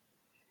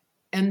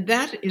 And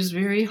that is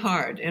very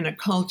hard in a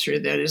culture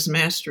that is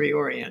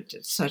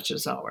mastery-oriented, such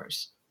as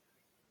ours.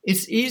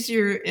 It's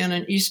easier in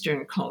an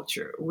Eastern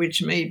culture,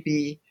 which may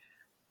be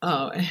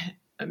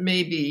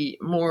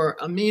more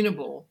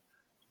amenable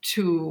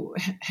to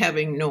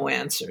having no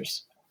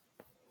answers.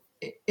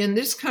 In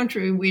this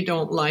country, we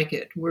don't like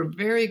it. We're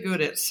very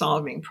good at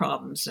solving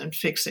problems and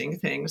fixing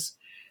things.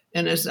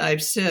 And as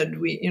I've said,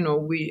 we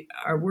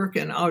are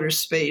working in outer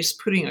space,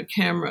 putting a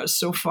camera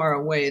so far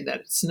away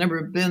that it's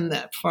never been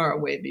that far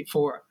away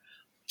before.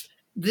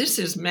 This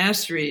is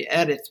mastery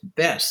at its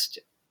best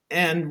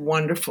and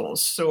wonderful.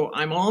 So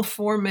I'm all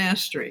for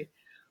mastery.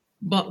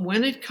 But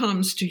when it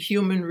comes to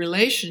human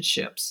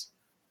relationships,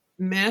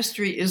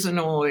 mastery isn't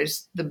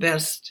always the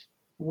best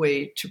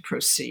way to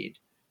proceed.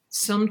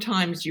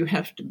 Sometimes you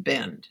have to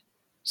bend.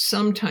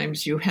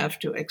 Sometimes you have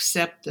to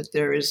accept that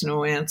there is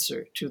no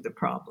answer to the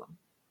problem.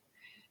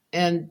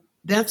 And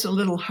that's a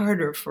little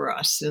harder for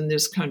us in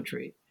this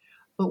country.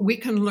 But we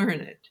can learn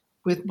it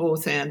with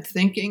both and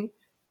thinking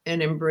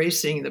and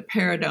embracing the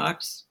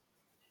paradox.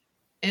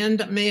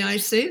 And may I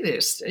say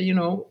this,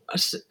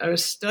 a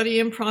study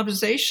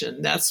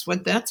improvisation, that's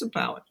what that's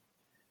about.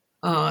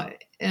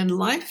 And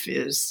life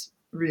is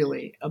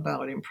really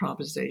about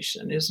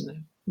improvisation, isn't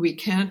it? We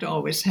can't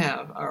always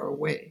have our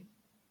way.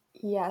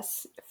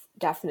 Yes,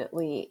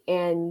 definitely.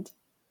 And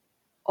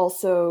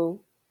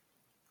also,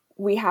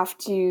 we have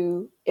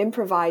to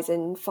improvise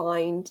and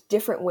find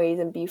different ways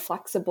and be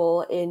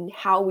flexible in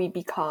how we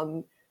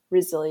become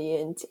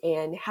resilient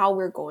and how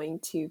we're going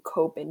to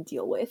cope and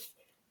deal with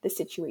the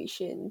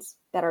situations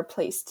that are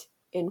placed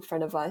in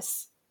front of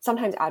us,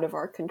 sometimes out of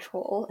our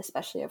control,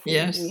 especially if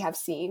we have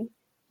seen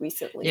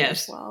recently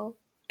as well.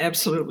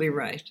 Absolutely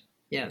right.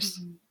 Yes.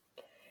 Mm-hmm.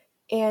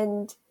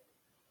 And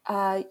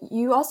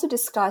you also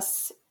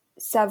discuss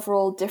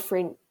several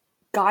different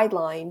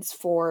guidelines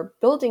for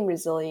building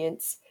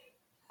resilience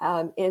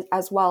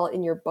as well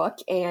in your book.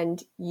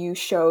 And you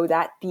show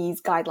that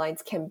these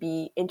guidelines can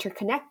be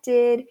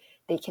interconnected,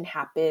 they can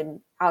happen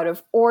out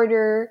of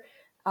order.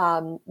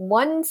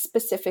 One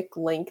specific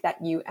link that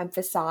you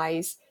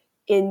emphasize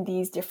in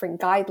these different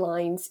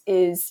guidelines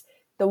is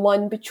the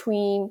one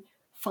between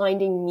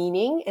finding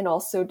meaning and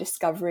also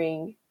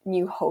discovering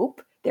new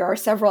hope. There are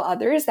several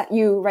others that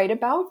you write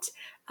about.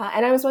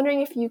 And I was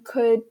wondering if you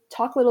could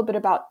talk a little bit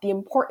about the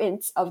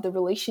importance of the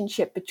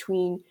relationship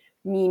between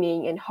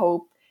meaning and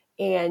hope,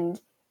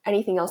 and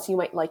anything else you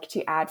might like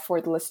to add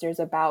for the listeners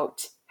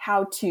about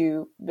how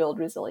to build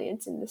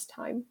resilience in this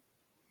time.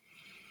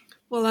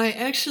 Well, I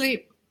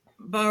actually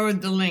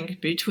borrowed the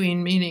link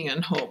between meaning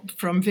and hope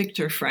from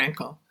Viktor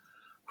Frankl,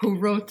 who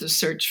wrote The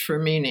Search for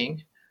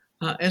Meaning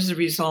as a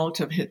result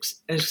of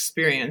his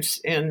experience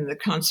in the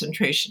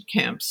concentration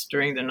camps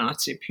during the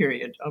Nazi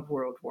period of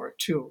World War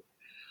II.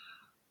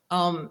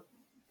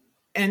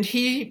 And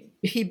he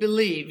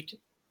believed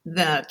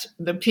that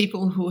the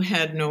people who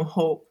had no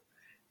hope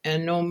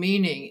and no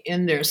meaning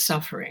in their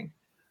suffering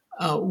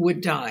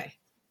would die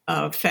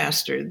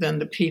faster than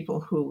the people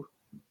who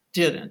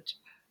didn't.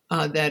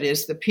 That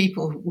is, the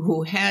people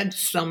who had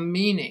some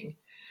meaning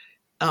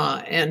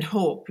and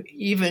hope,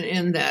 even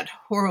in that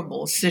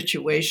horrible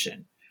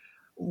situation,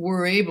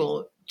 were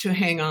able to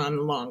hang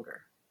on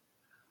longer.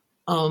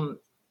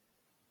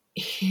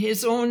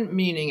 His own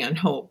meaning and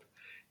hope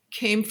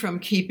came from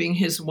keeping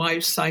his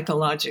wife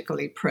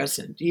psychologically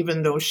present,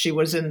 even though she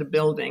was in the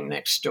building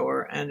next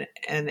door and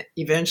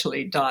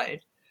eventually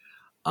died.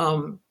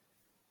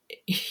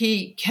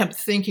 He kept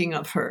thinking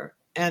of her,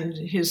 and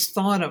his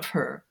thought of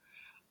her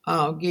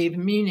gave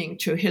meaning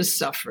to his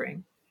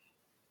suffering,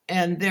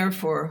 and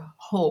therefore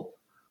hope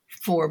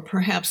for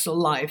perhaps a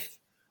life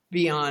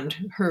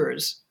beyond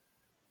hers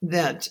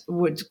that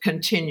would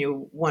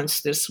continue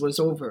once this was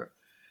over.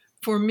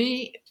 For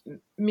me,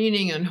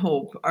 meaning and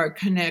hope are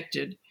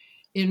connected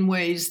in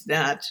ways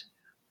that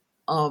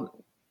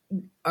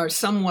are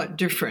somewhat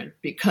different,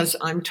 because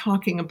I'm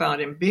talking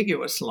about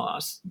ambiguous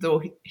loss,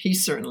 though he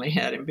certainly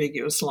had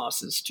ambiguous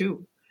losses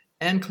too,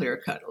 and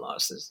clear-cut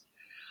losses.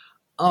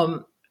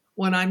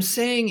 What I'm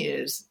saying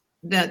is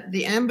that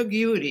the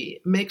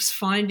ambiguity makes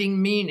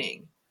finding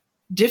meaning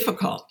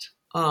difficult.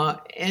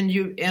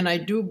 And I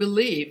do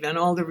believe, and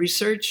all the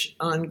research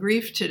on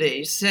grief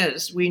today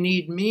says, we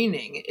need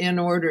meaning in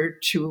order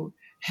to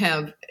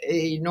have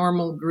a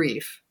normal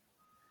grief,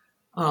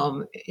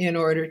 in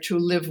order to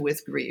live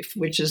with grief,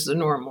 which is the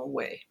normal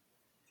way.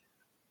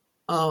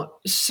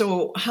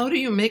 So how do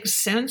you make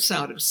sense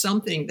out of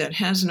something that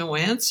has no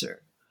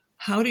answer?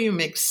 How do you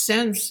make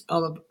sense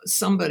of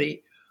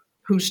somebody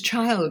whose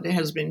child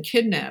has been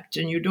kidnapped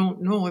and you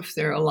don't know if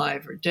they're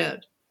alive or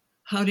dead?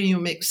 How do you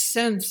make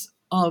sense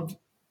of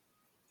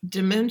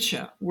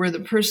dementia, where the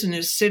person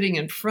is sitting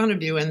in front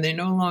of you and they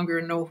no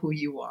longer know who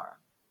you are?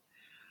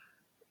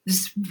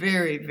 This is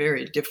very,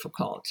 very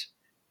difficult.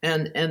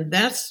 And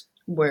that's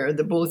where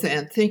the both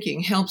and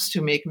thinking helps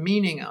to make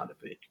meaning out of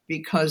it,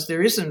 because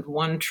there isn't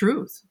one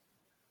truth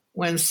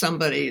when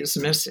somebody is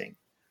missing.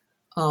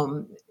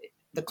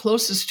 The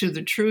closest to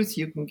the truth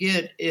you can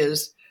get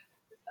is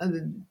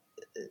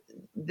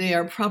they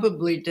are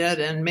probably dead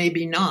and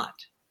maybe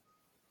not.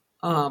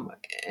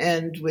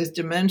 And with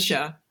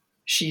dementia,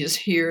 she is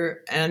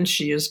here and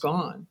she is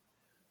gone.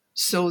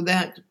 So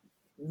that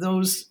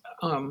those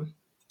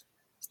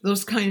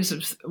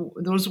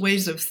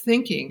ways of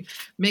thinking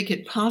make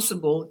it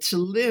possible to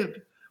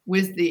live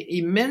with the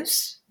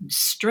immense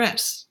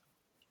stress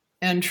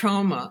and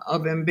trauma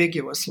of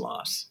ambiguous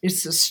loss.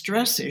 It's a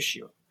stress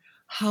issue.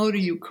 How do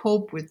you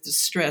cope with the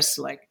stress,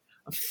 like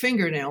a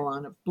fingernail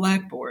on a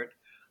blackboard,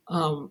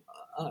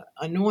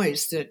 a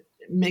noise that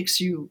makes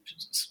you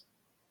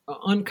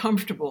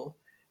uncomfortable,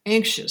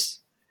 anxious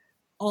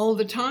all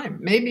the time,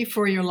 maybe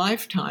for your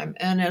lifetime,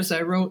 and as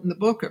I wrote in the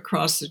book,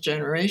 across the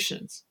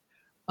generations,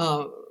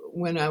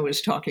 when I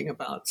was talking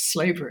about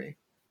slavery.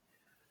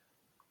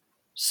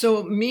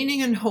 So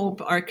meaning and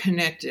hope are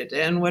connected,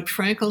 and what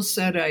Frankl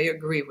said I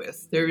agree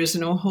with. There is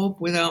no hope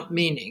without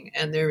meaning,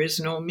 and there is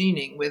no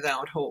meaning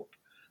without hope.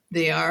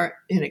 They are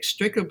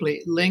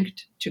inextricably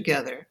linked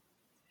together.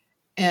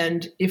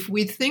 And if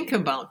we think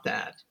about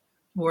that,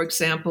 for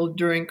example,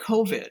 during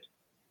COVID,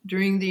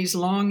 during these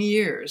long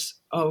years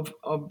of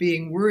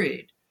being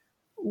worried,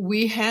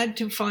 we had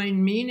to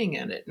find meaning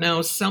in it.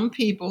 Now,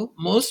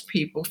 most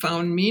people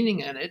found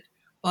meaning in it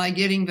by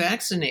getting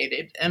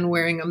vaccinated and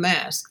wearing a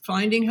mask,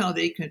 finding how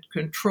they could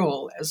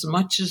control as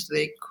much as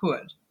they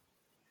could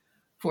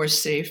for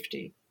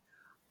safety.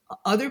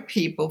 Other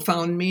people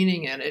found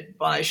meaning in it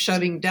by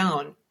shutting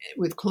down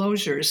with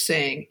closures,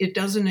 saying, it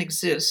doesn't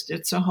exist,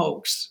 it's a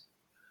hoax.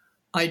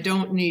 I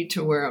don't need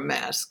to wear a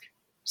mask.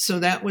 So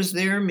that was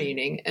their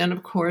meaning. And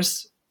of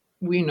course,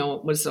 we know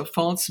it was a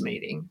false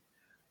meaning,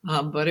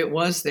 but it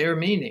was their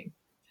meaning.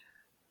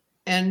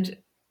 And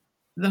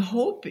the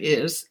hope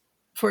is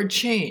for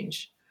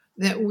change,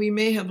 that we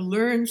may have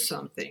learned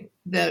something,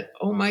 that,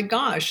 oh my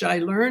gosh, I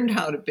learned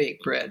how to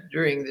bake bread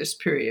during this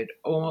period.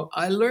 Oh,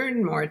 I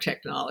learned more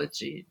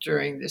technology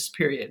during this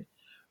period.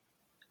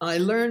 I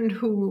learned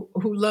who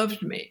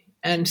loved me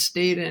and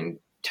stayed in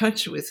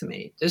touch with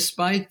me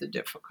despite the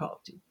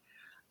difficulty.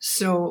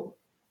 So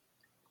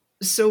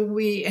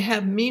we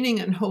have meaning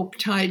and hope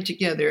tied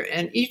together,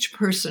 and each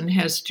person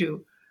has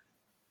to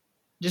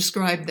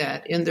describe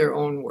that in their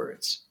own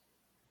words.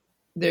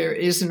 There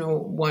is no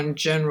one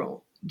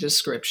general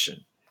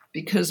description,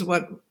 because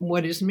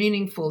what is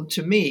meaningful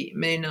to me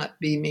may not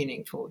be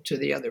meaningful to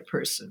the other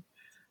person.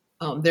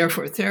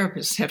 Therefore,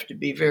 therapists have to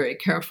be very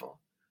careful,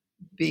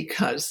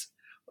 because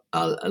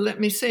let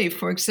me say,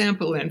 for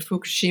example, in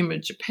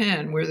Fukushima,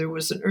 Japan, where there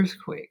was an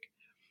earthquake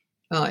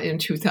in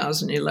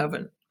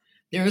 2011,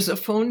 there is a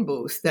phone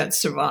booth that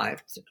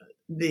survived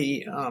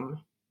the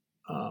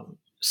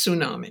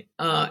tsunami.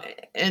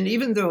 And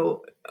even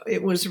though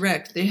it was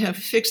wrecked, they have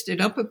fixed it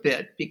up a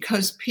bit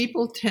because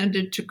people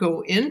tended to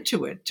go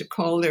into it to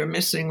call their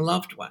missing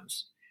loved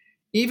ones.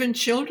 Even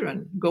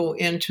children go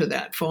into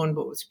that phone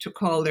booth to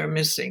call their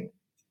missing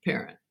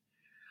parent.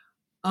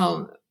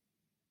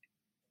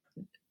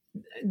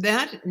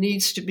 That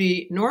needs to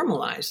be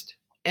normalized.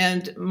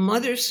 And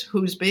mothers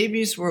whose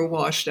babies were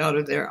washed out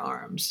of their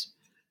arms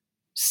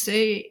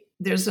say,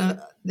 there's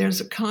a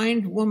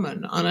kind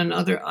woman on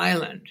another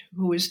island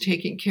who is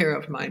taking care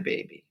of my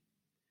baby.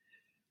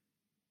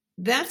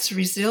 That's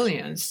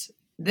resilience.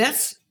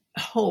 That's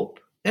hope.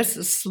 That's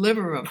a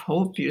sliver of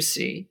hope, you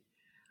see.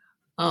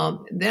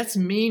 That's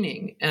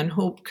meaning and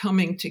hope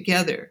coming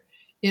together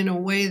in a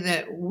way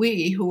that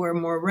we who are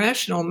more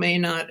rational may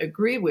not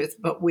agree with,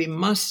 but we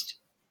must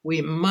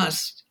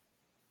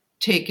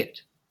take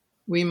it.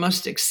 We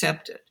must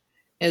accept it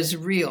as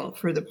real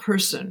for the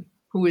person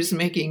who is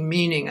making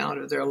meaning out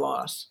of their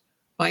loss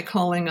by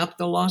calling up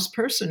the lost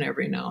person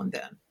every now and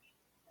then.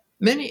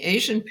 Many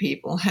Asian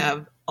people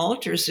have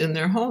altars in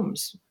their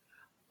homes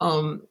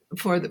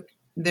for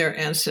their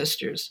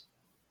ancestors.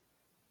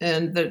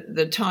 And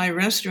the Thai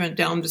restaurant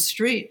down the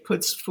street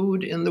puts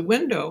food in the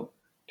window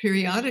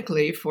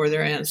periodically for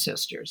their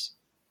ancestors.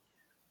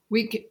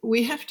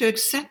 We have to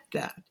accept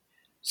that.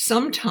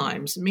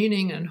 Sometimes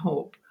meaning and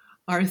hope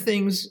are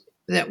things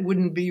that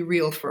wouldn't be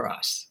real for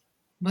us,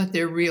 but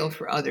they're real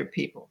for other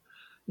people.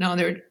 Now,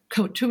 there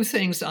are two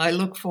things I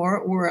look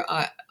for where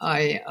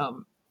I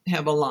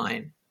have a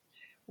line.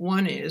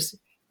 One is,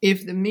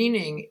 if the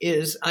meaning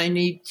is I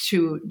need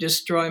to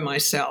destroy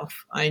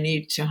myself, I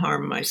need to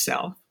harm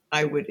myself,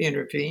 I would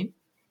intervene.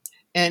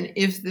 And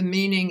if the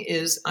meaning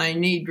is I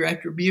need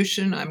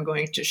retribution, I'm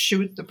going to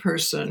shoot the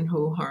person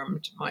who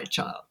harmed my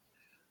child,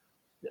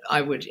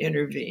 I would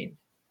intervene.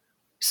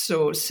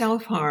 So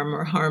self-harm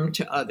or harm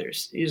to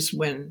others is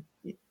when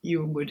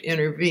you would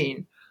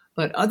intervene.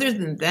 But other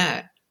than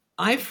that,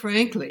 I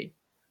frankly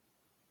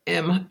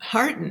am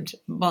heartened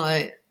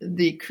by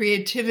the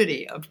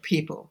creativity of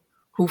people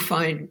who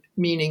find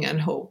meaning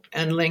and hope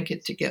and link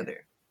it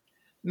together.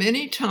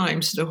 Many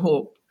times the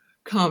hope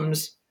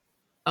comes,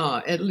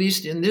 at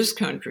least in this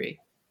country,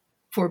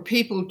 for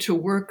people to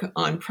work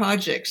on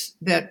projects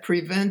that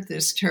prevent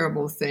this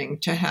terrible thing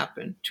to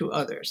happen to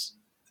others.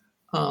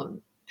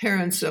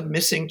 Parents of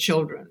missing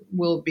children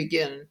will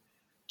begin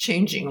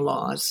changing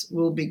laws,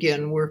 will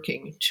begin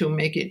working to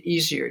make it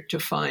easier to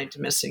find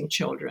missing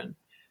children,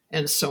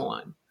 and so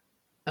on.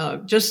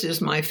 Just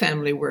as my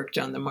family worked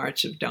on the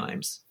March of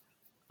Dimes.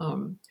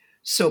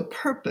 So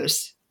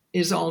purpose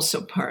is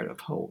also part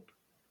of hope.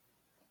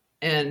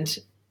 And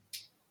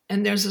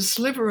there's a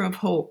sliver of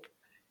hope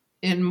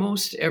in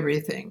most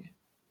everything,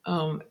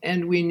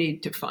 and we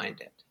need to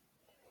find it.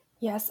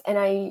 Yes, and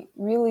I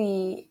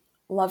really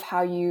love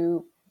how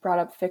you brought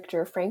up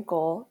Viktor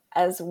Frankl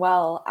as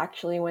well.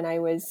 Actually, when I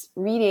was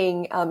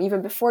reading,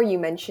 even before you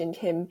mentioned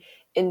him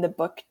in the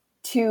book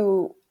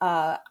too,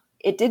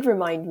 it did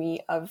remind me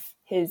of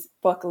his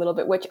book a little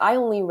bit, which I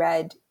only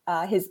read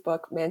his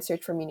book, Man's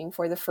Search for Meaning,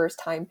 for the first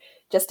time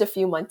just a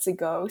few months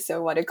ago.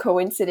 So what a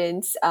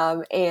coincidence.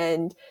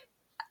 And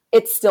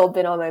it's still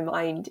been on my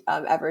mind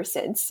ever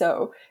since.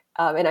 So,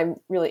 and I'm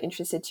really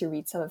interested to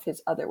read some of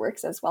his other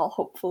works as well,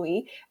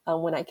 hopefully,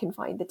 when I can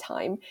find the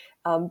time.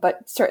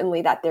 But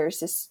certainly that there's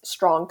this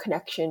strong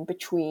connection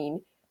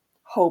between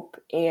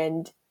hope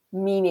and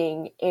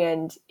meaning,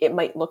 and it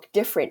might look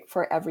different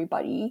for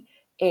everybody.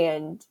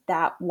 And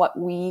that what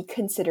we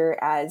consider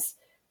as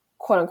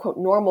quote unquote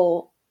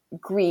normal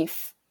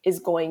grief is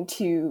going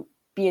to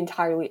be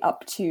entirely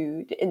up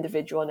to the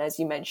individual. And as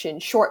you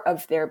mentioned, short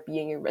of there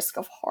being a risk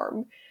of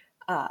harm,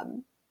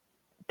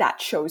 that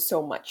shows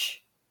so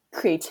much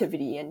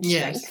creativity and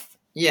strength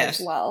as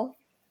well.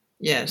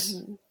 Yes.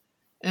 Mm-hmm.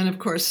 And of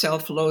course,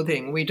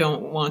 self-loathing, we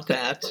don't want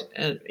that.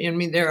 I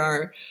mean, there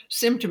are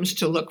symptoms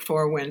to look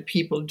for when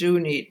people do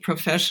need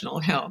professional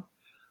help.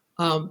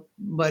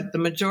 But the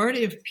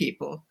majority of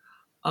people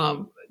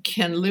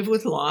can live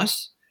with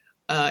loss,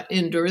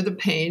 endure the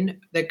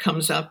pain that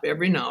comes up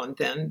every now and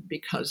then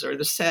or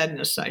the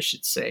sadness, I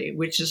should say,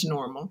 which is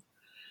normal.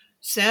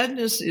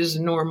 Sadness is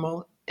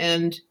normal,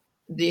 and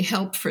the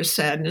help for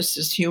sadness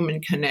is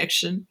human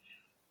connection.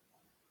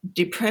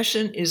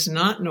 Depression is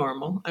not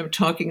normal. I'm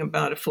talking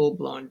about a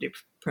full-blown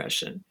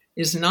depression,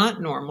 is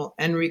not normal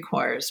and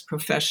requires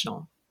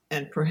professional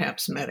and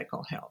perhaps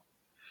medical help.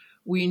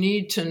 We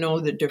need to know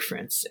the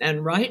difference.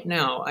 And right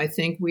now, I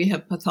think we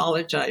have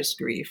pathologized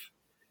grief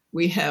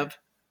we have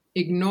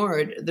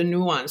ignored the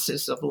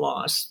nuances of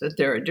loss, that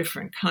there are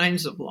different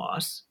kinds of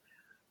loss,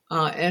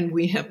 and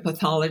we have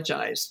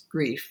pathologized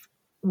grief.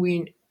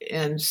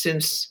 And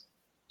since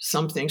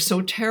something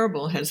so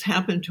terrible has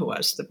happened to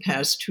us the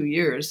past 2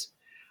 years,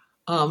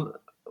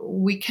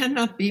 we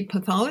cannot be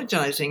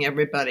pathologizing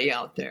everybody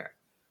out there.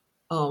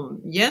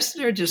 Yes,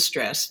 they're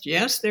distressed.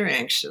 Yes, they're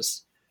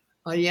anxious.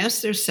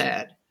 Yes, they're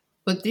sad.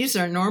 But these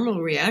are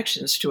normal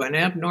reactions to an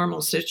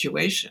abnormal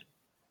situation.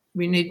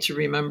 We need to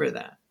remember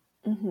that.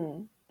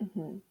 Mm-hmm.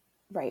 Mm-hmm.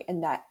 Right.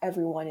 And that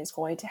everyone is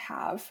going to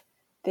have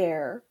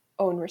their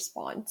own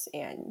response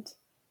and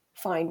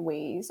find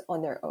ways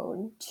on their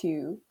own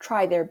to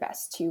try their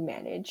best to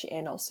manage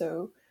and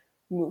also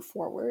move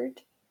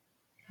forward.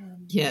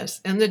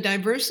 Yes. And the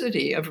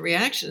diversity of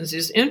reactions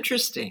is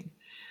interesting.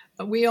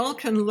 We all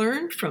can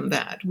learn from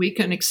that. We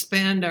can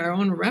expand our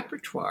own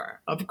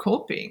repertoire of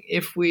coping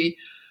if we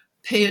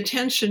pay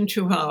attention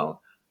to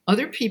how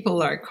other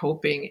people are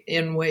coping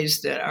in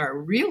ways that are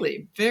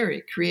really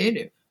very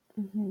creative.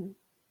 Mm-hmm.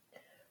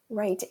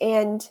 Right.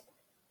 And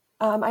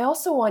I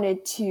also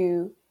wanted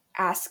to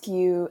ask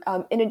you,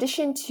 in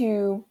addition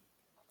to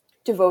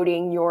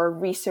devoting your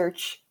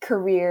research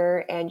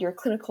career and your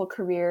clinical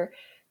career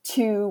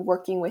to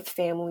working with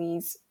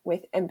families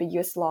with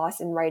ambiguous loss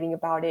and writing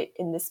about it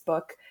in this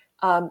book,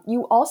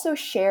 you also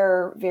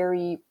share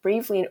very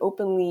bravely and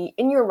openly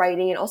in your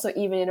writing, and also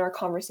even in our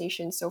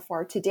conversation so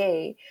far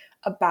today,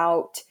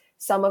 about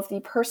some of the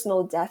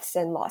personal deaths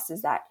and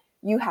losses that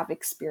you have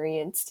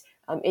experienced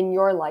in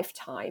your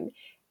lifetime.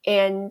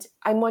 And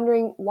I'm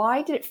wondering,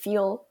 why did it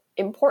feel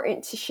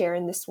important to share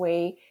in this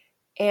way?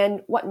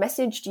 And what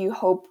message do you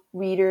hope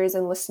readers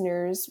and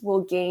listeners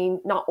will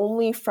gain, not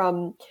only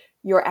from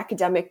your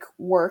academic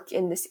work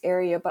in this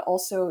area, but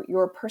also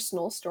your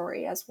personal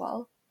story as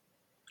well?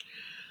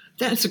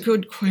 That's a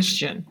good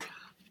question.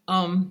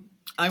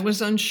 I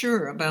was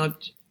unsure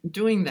about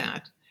doing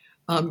that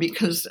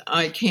because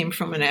I came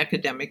from an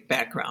academic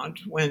background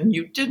when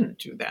you didn't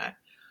do that.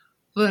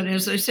 But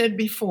as I said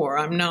before,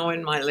 I'm now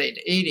in my late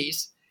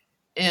 80s,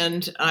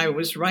 and I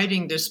was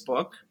writing this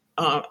book.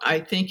 I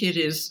think it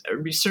is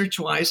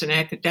research-wise and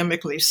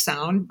academically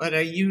sound, but I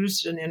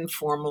used an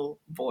informal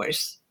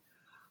voice.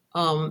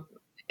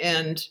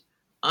 And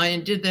I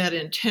did that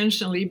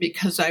intentionally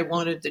because I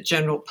wanted the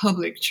general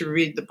public to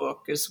read the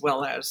book as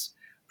well as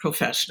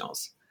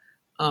professionals.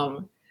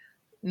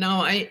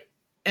 Now,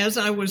 as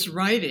I was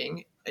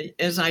writing,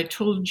 as I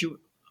told you,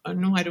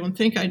 no, I don't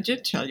think I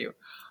did tell you,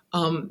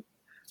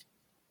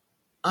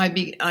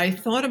 I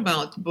thought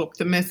about the book,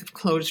 The Myth of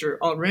Closure,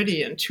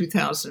 already in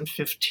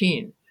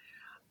 2015.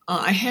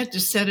 I had to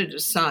set it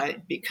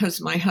aside because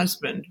my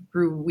husband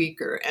grew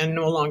weaker and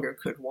no longer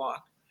could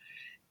walk.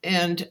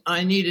 And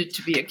I needed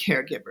to be a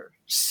caregiver.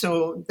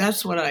 So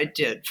that's what I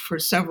did for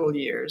several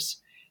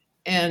years.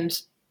 And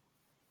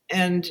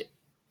then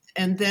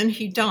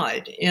he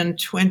died in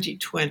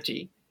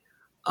 2020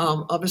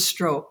 of a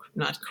stroke,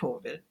 not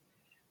COVID.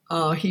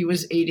 He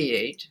was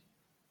 88.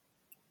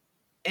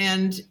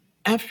 And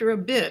after a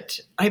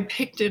bit, I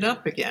picked it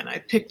up again. I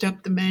picked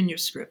up the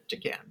manuscript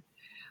again.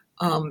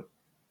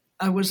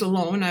 I was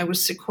alone. I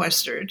was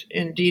sequestered.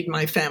 Indeed,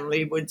 my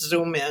family would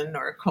Zoom in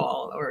or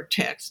call or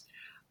text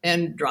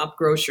and drop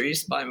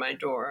groceries by my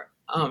door.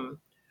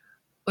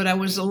 But I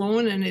was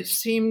alone, and it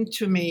seemed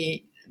to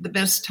me the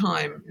best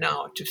time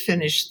now to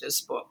finish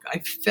this book. I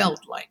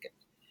felt like it.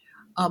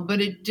 But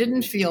it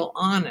didn't feel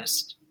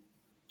honest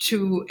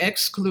to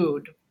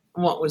exclude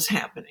what was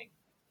happening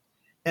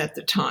at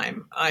the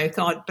time. I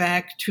thought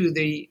back to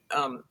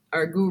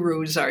our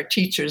gurus, our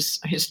teachers,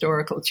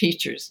 historical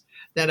teachers,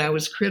 that I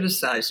was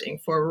criticizing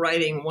for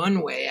writing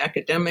one way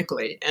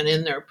academically, and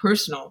in their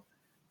personal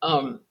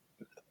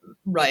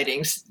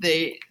writings,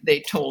 they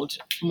told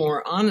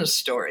more honest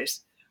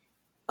stories.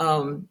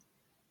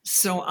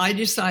 So I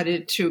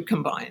decided to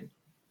combine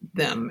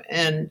them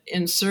and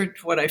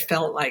insert what I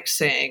felt like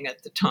saying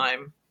at the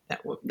time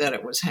that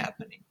it was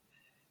happening.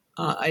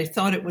 I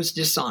thought it was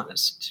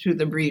dishonest to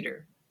the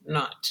reader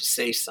not to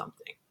say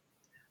something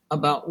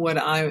about what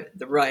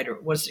the writer,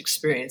 was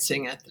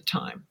experiencing at the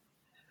time.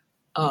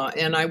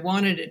 And I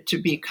wanted it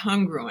to be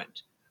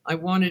congruent. I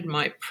wanted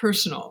my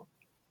personal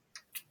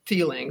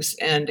feelings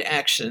and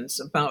actions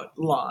about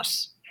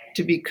loss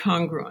to be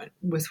congruent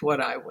with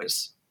what I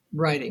was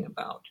writing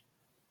about.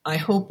 I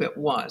hope it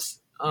was.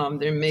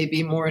 There may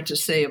be more to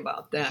say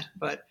about that,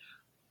 but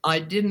I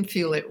didn't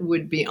feel it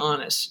would be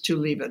honest to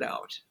leave it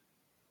out.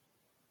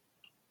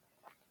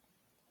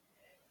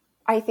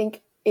 I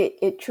think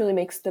it truly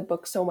makes the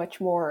book so much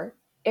more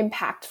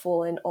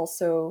impactful and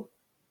also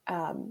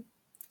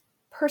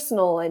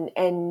personal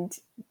and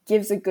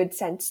gives a good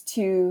sense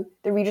to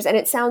the readers. And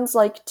it sounds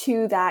like,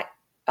 too, that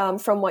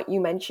from what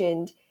you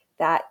mentioned,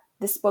 that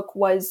this book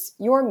was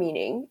your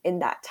meaning in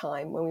that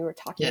time when we were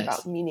talking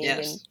about meaning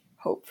and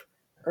hope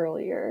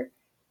earlier.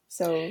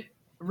 So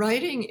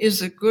writing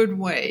is a good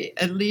way,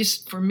 at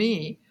least for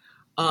me,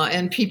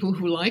 and people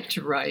who like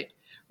to write.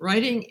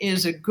 Writing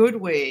is a good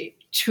way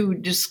to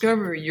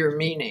discover your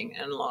meaning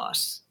and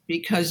loss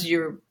because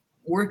you're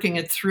working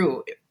it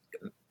through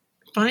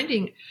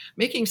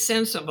making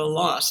sense of a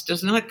loss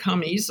does not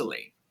come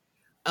easily.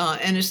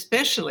 And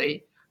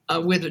especially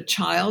with a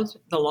child,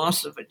 the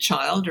loss of a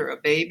child or a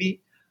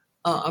baby,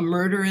 a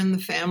murder in the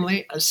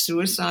family, a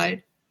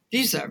suicide.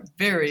 These are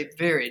very,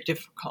 very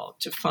difficult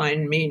to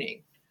find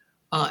meaning.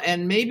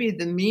 And maybe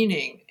the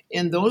meaning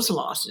in those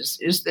losses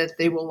is that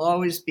they will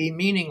always be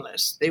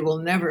meaningless. They will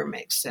never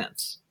make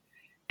sense.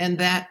 And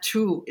that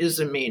too is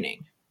a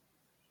meaning.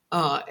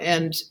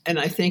 And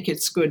I think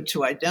it's good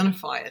to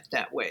identify it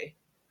that way.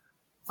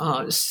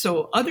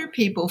 So other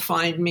people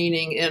find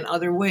meaning in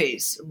other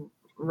ways,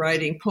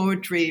 writing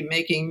poetry,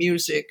 making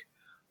music,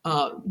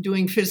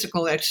 doing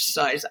physical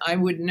exercise. I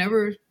would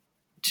never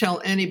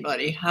tell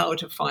anybody how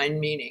to find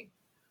meaning.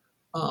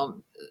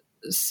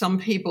 Some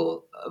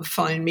people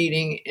find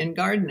meaning in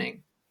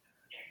gardening.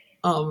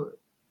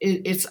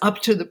 It's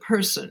up to the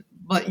person,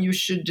 but you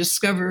should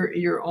discover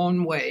your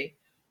own way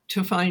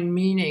to find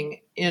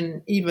meaning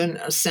in even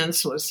a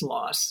senseless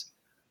loss.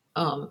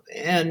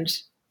 And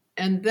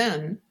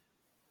then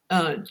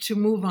to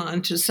move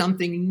on to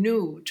something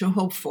new to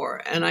hope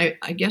for. And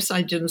I guess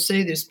I didn't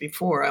say this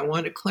before. I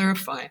want to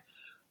clarify.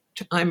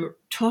 I'm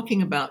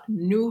talking about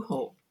new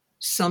hope,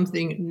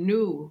 something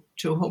new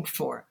to hope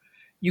for.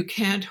 You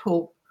can't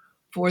hope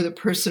for the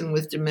person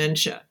with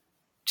dementia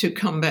to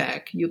come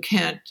back. You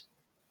can't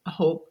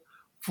hope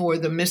for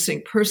the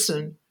missing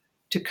person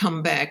to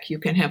come back. You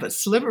can have a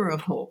sliver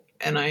of hope,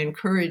 and I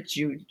encourage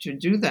you to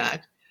do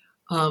that.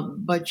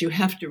 But you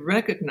have to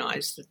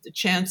recognize that the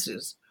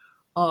chances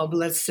of,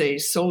 let's say,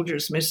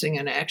 soldiers missing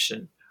in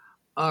action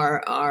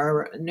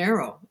are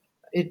narrow.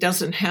 It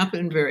doesn't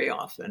happen very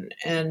often.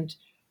 And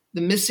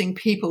the missing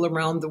people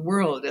around the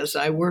world, as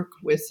I work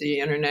with the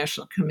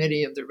International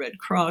Committee of the Red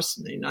Cross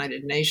and the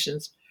United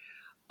Nations,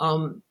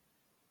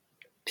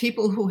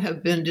 people who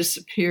have been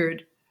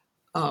disappeared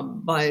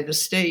by the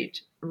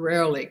state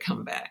rarely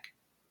come back.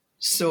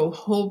 So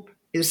hope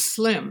is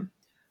slim.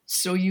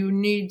 So you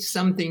need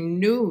something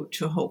new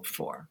to hope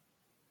for.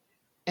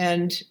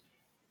 And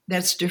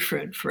that's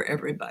different for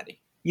everybody.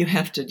 You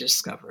have to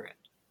discover it.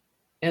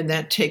 And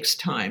that takes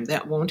time.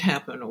 That won't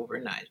happen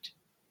overnight.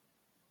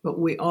 But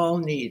we all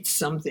need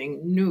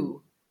something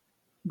new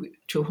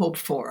to hope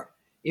for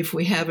if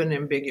we have an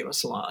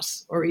ambiguous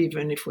loss, or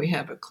even if we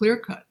have a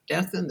clear-cut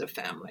death in the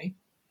family.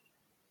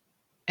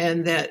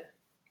 And that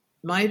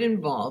might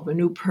involve a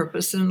new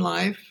purpose in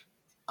life,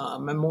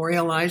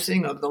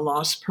 memorializing of the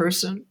lost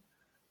person,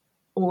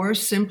 or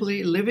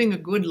simply living a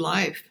good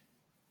life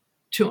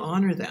to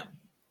honor them.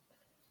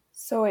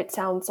 So it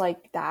sounds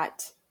like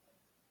that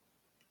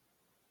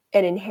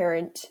an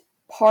inherent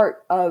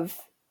part of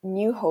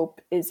New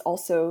Hope is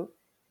also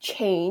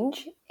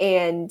change.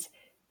 And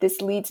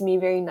this leads me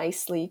very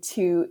nicely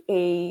to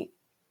a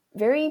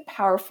very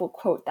powerful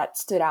quote that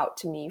stood out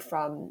to me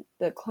from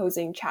the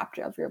closing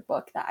chapter of your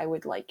book that I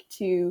would like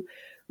to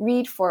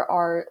read for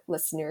our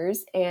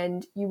listeners.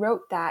 And you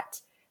wrote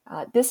that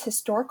this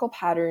historical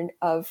pattern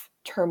of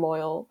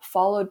turmoil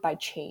followed by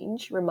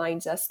change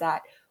reminds us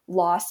that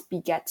loss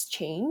begets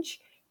change,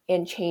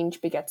 and change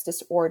begets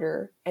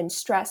disorder and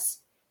stress,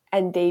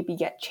 and they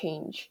beget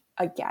change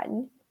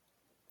again.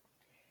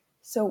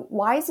 So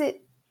why is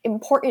it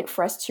important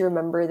for us to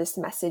remember this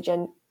message,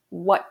 and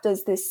what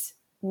does this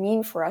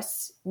mean for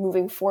us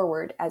moving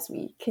forward as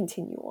we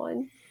continue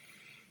on?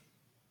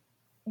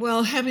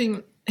 Well,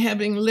 having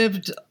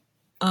lived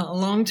a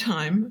long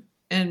time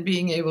and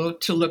being able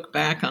to look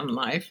back on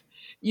life,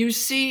 you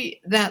see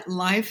that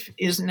life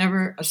is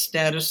never a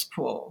status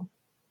quo.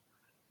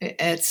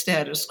 At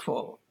status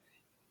quo.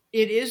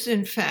 It is,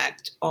 in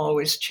fact,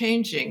 always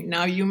changing.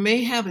 Now, you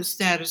may have a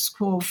status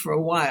quo for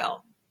a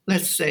while,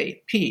 let's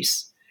say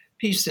peace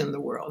in the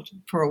world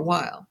for a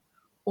while,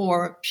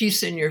 or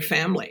peace in your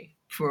family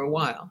for a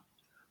while,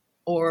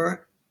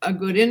 or a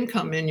good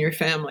income in your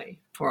family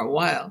for a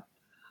while,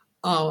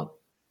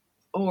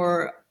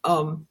 or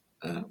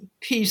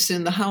peace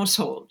in the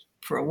household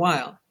for a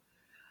while,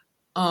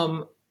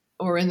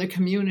 or in the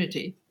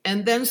community.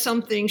 And then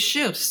something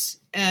shifts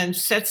and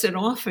sets it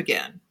off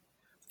again.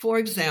 For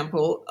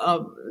example,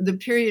 the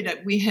period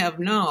that we have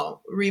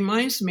now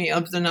reminds me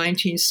of the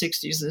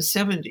 1960s and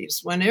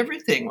 70s when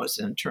everything was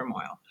in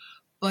turmoil.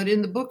 But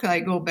in the book, I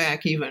go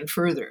back even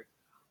further.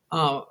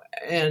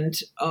 And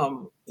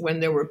when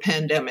there were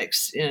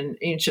pandemics in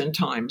ancient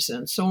times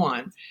and so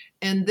on.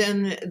 And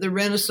then the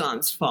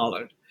Renaissance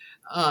followed.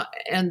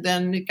 And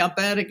then it got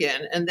bad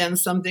again. And then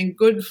something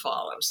good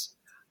follows.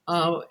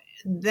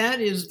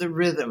 That is the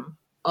rhythm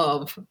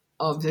of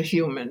the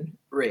human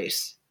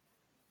race.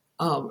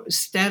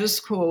 Status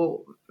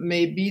quo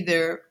may be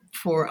there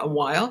for a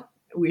while.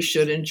 We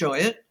should enjoy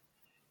it.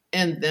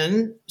 And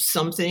then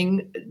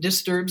something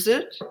disturbs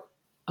it.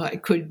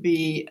 It could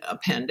be a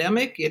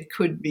pandemic. It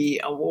could be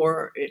a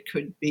war. It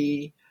could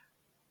be,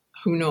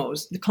 who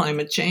knows, the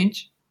climate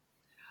change.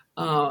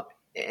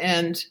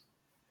 And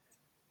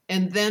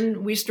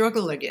then we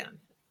struggle again.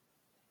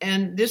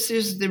 And this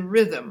is the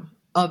rhythm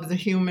of the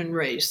human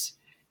race.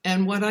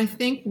 And what I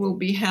think will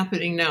be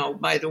happening now,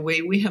 by the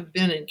way, we have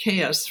been in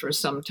chaos for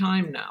some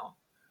time now.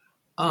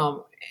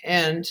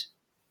 And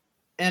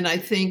And I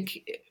think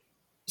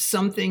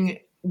something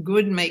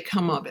good may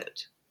come of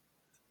it.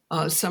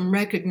 Some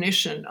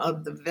recognition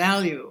of the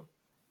value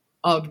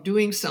of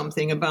doing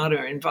something about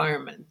our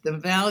environment, the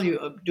value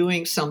of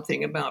doing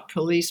something about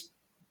police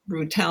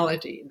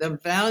brutality, the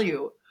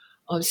value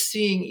of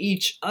seeing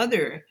each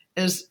other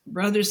as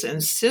brothers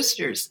and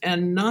sisters,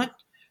 and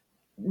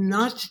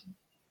not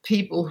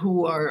people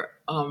who are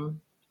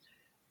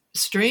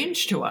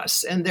strange to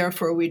us, and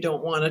therefore we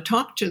don't want to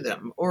talk to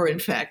them, or in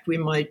fact, we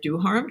might do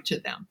harm to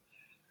them.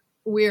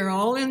 We're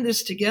all in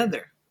this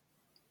together.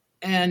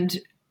 And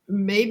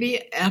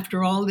maybe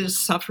after all this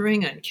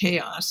suffering and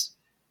chaos,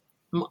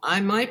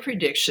 my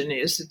prediction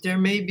is that there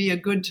may be a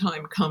good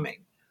time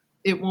coming.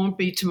 It won't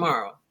be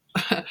tomorrow.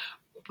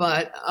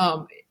 But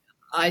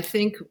I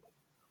think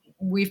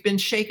we've been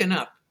shaken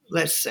up,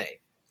 let's say.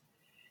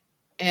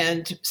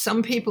 And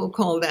some people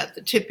call that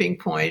the tipping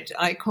point.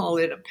 I call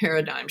it a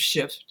paradigm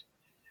shift.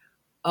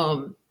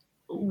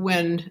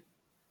 When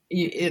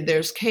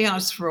there's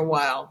chaos for a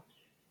while,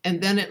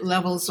 and then it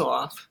levels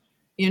off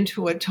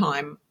into a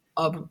time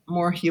of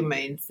more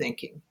humane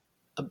thinking,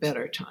 a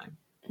better time.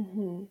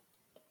 Mm-hmm.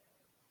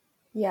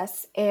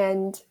 Yes,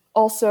 and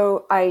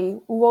also I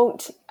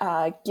won't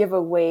give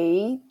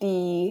away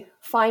the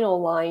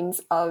final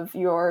lines of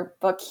your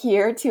book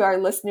here to our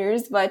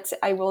listeners, but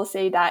I will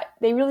say that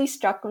they really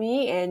struck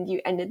me, and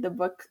you ended the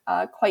book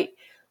quite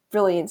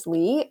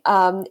brilliantly.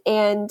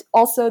 And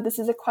also, this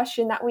is a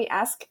question that we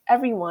ask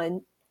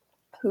everyone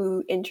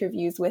who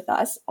interviews with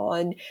us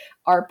on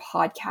our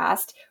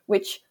podcast,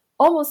 which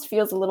almost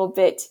feels a little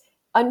bit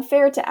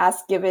unfair to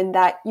ask given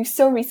that you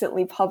so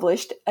recently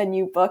published a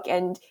new book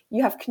and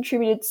you have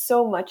contributed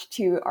so much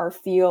to our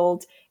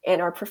field and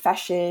our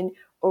profession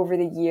over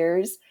the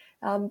years.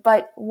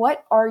 But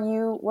what are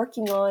you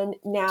working on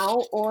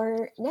now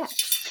or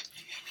next?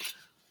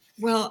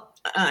 Well,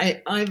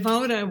 I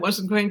vowed I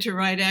wasn't going to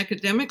write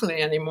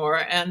academically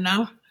anymore, and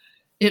now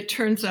it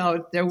turns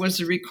out there was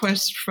a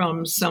request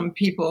from some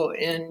people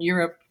in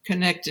Europe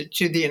connected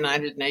to the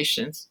United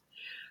Nations.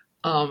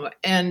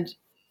 And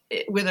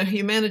with a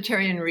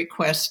humanitarian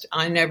request,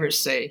 I never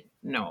say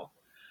no.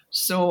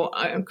 So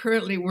I'm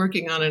currently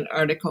working on an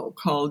article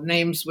called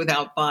Names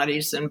Without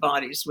Bodies and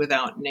Bodies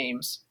Without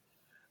Names,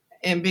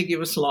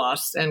 Ambiguous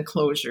Loss and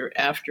Closure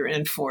After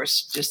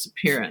Enforced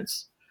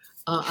Disappearance.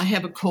 I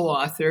have a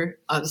co-author,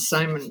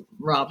 Simon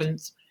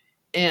Robbins,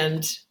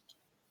 and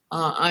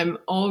I'm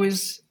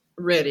always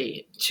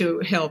ready to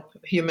help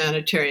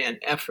humanitarian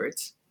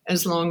efforts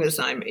as long as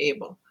I'm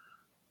able.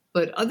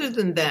 But other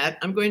than that,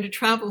 I'm going to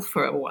travel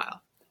for a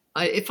while,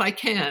 if I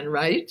can,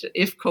 right?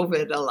 If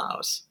COVID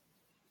allows.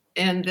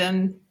 And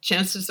then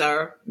chances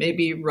are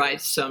maybe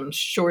write some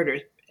shorter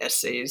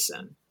essays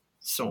and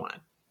so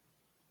on.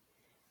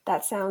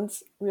 That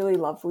sounds really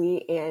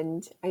lovely.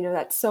 And I know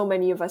that so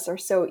many of us are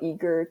so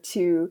eager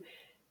to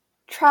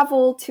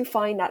travel to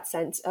find that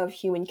sense of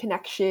human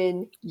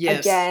connection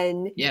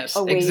again,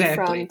 away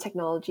from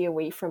technology,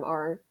 away from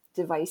our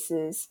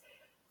devices.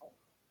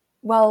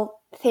 Well,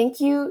 thank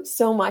you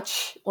so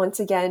much once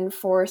again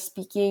for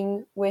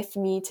speaking with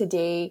me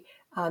today.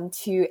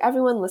 To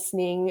everyone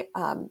listening,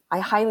 I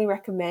highly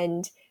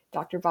recommend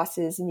Dr.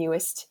 Voss's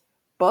newest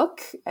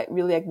book. It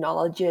really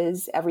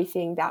acknowledges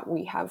everything that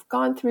we have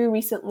gone through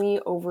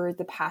recently over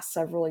the past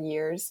several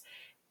years.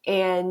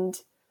 And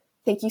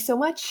thank you so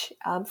much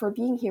for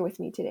being here with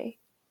me today.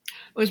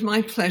 It was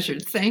my pleasure.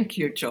 Thank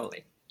you,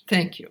 Jolie.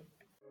 Thank you.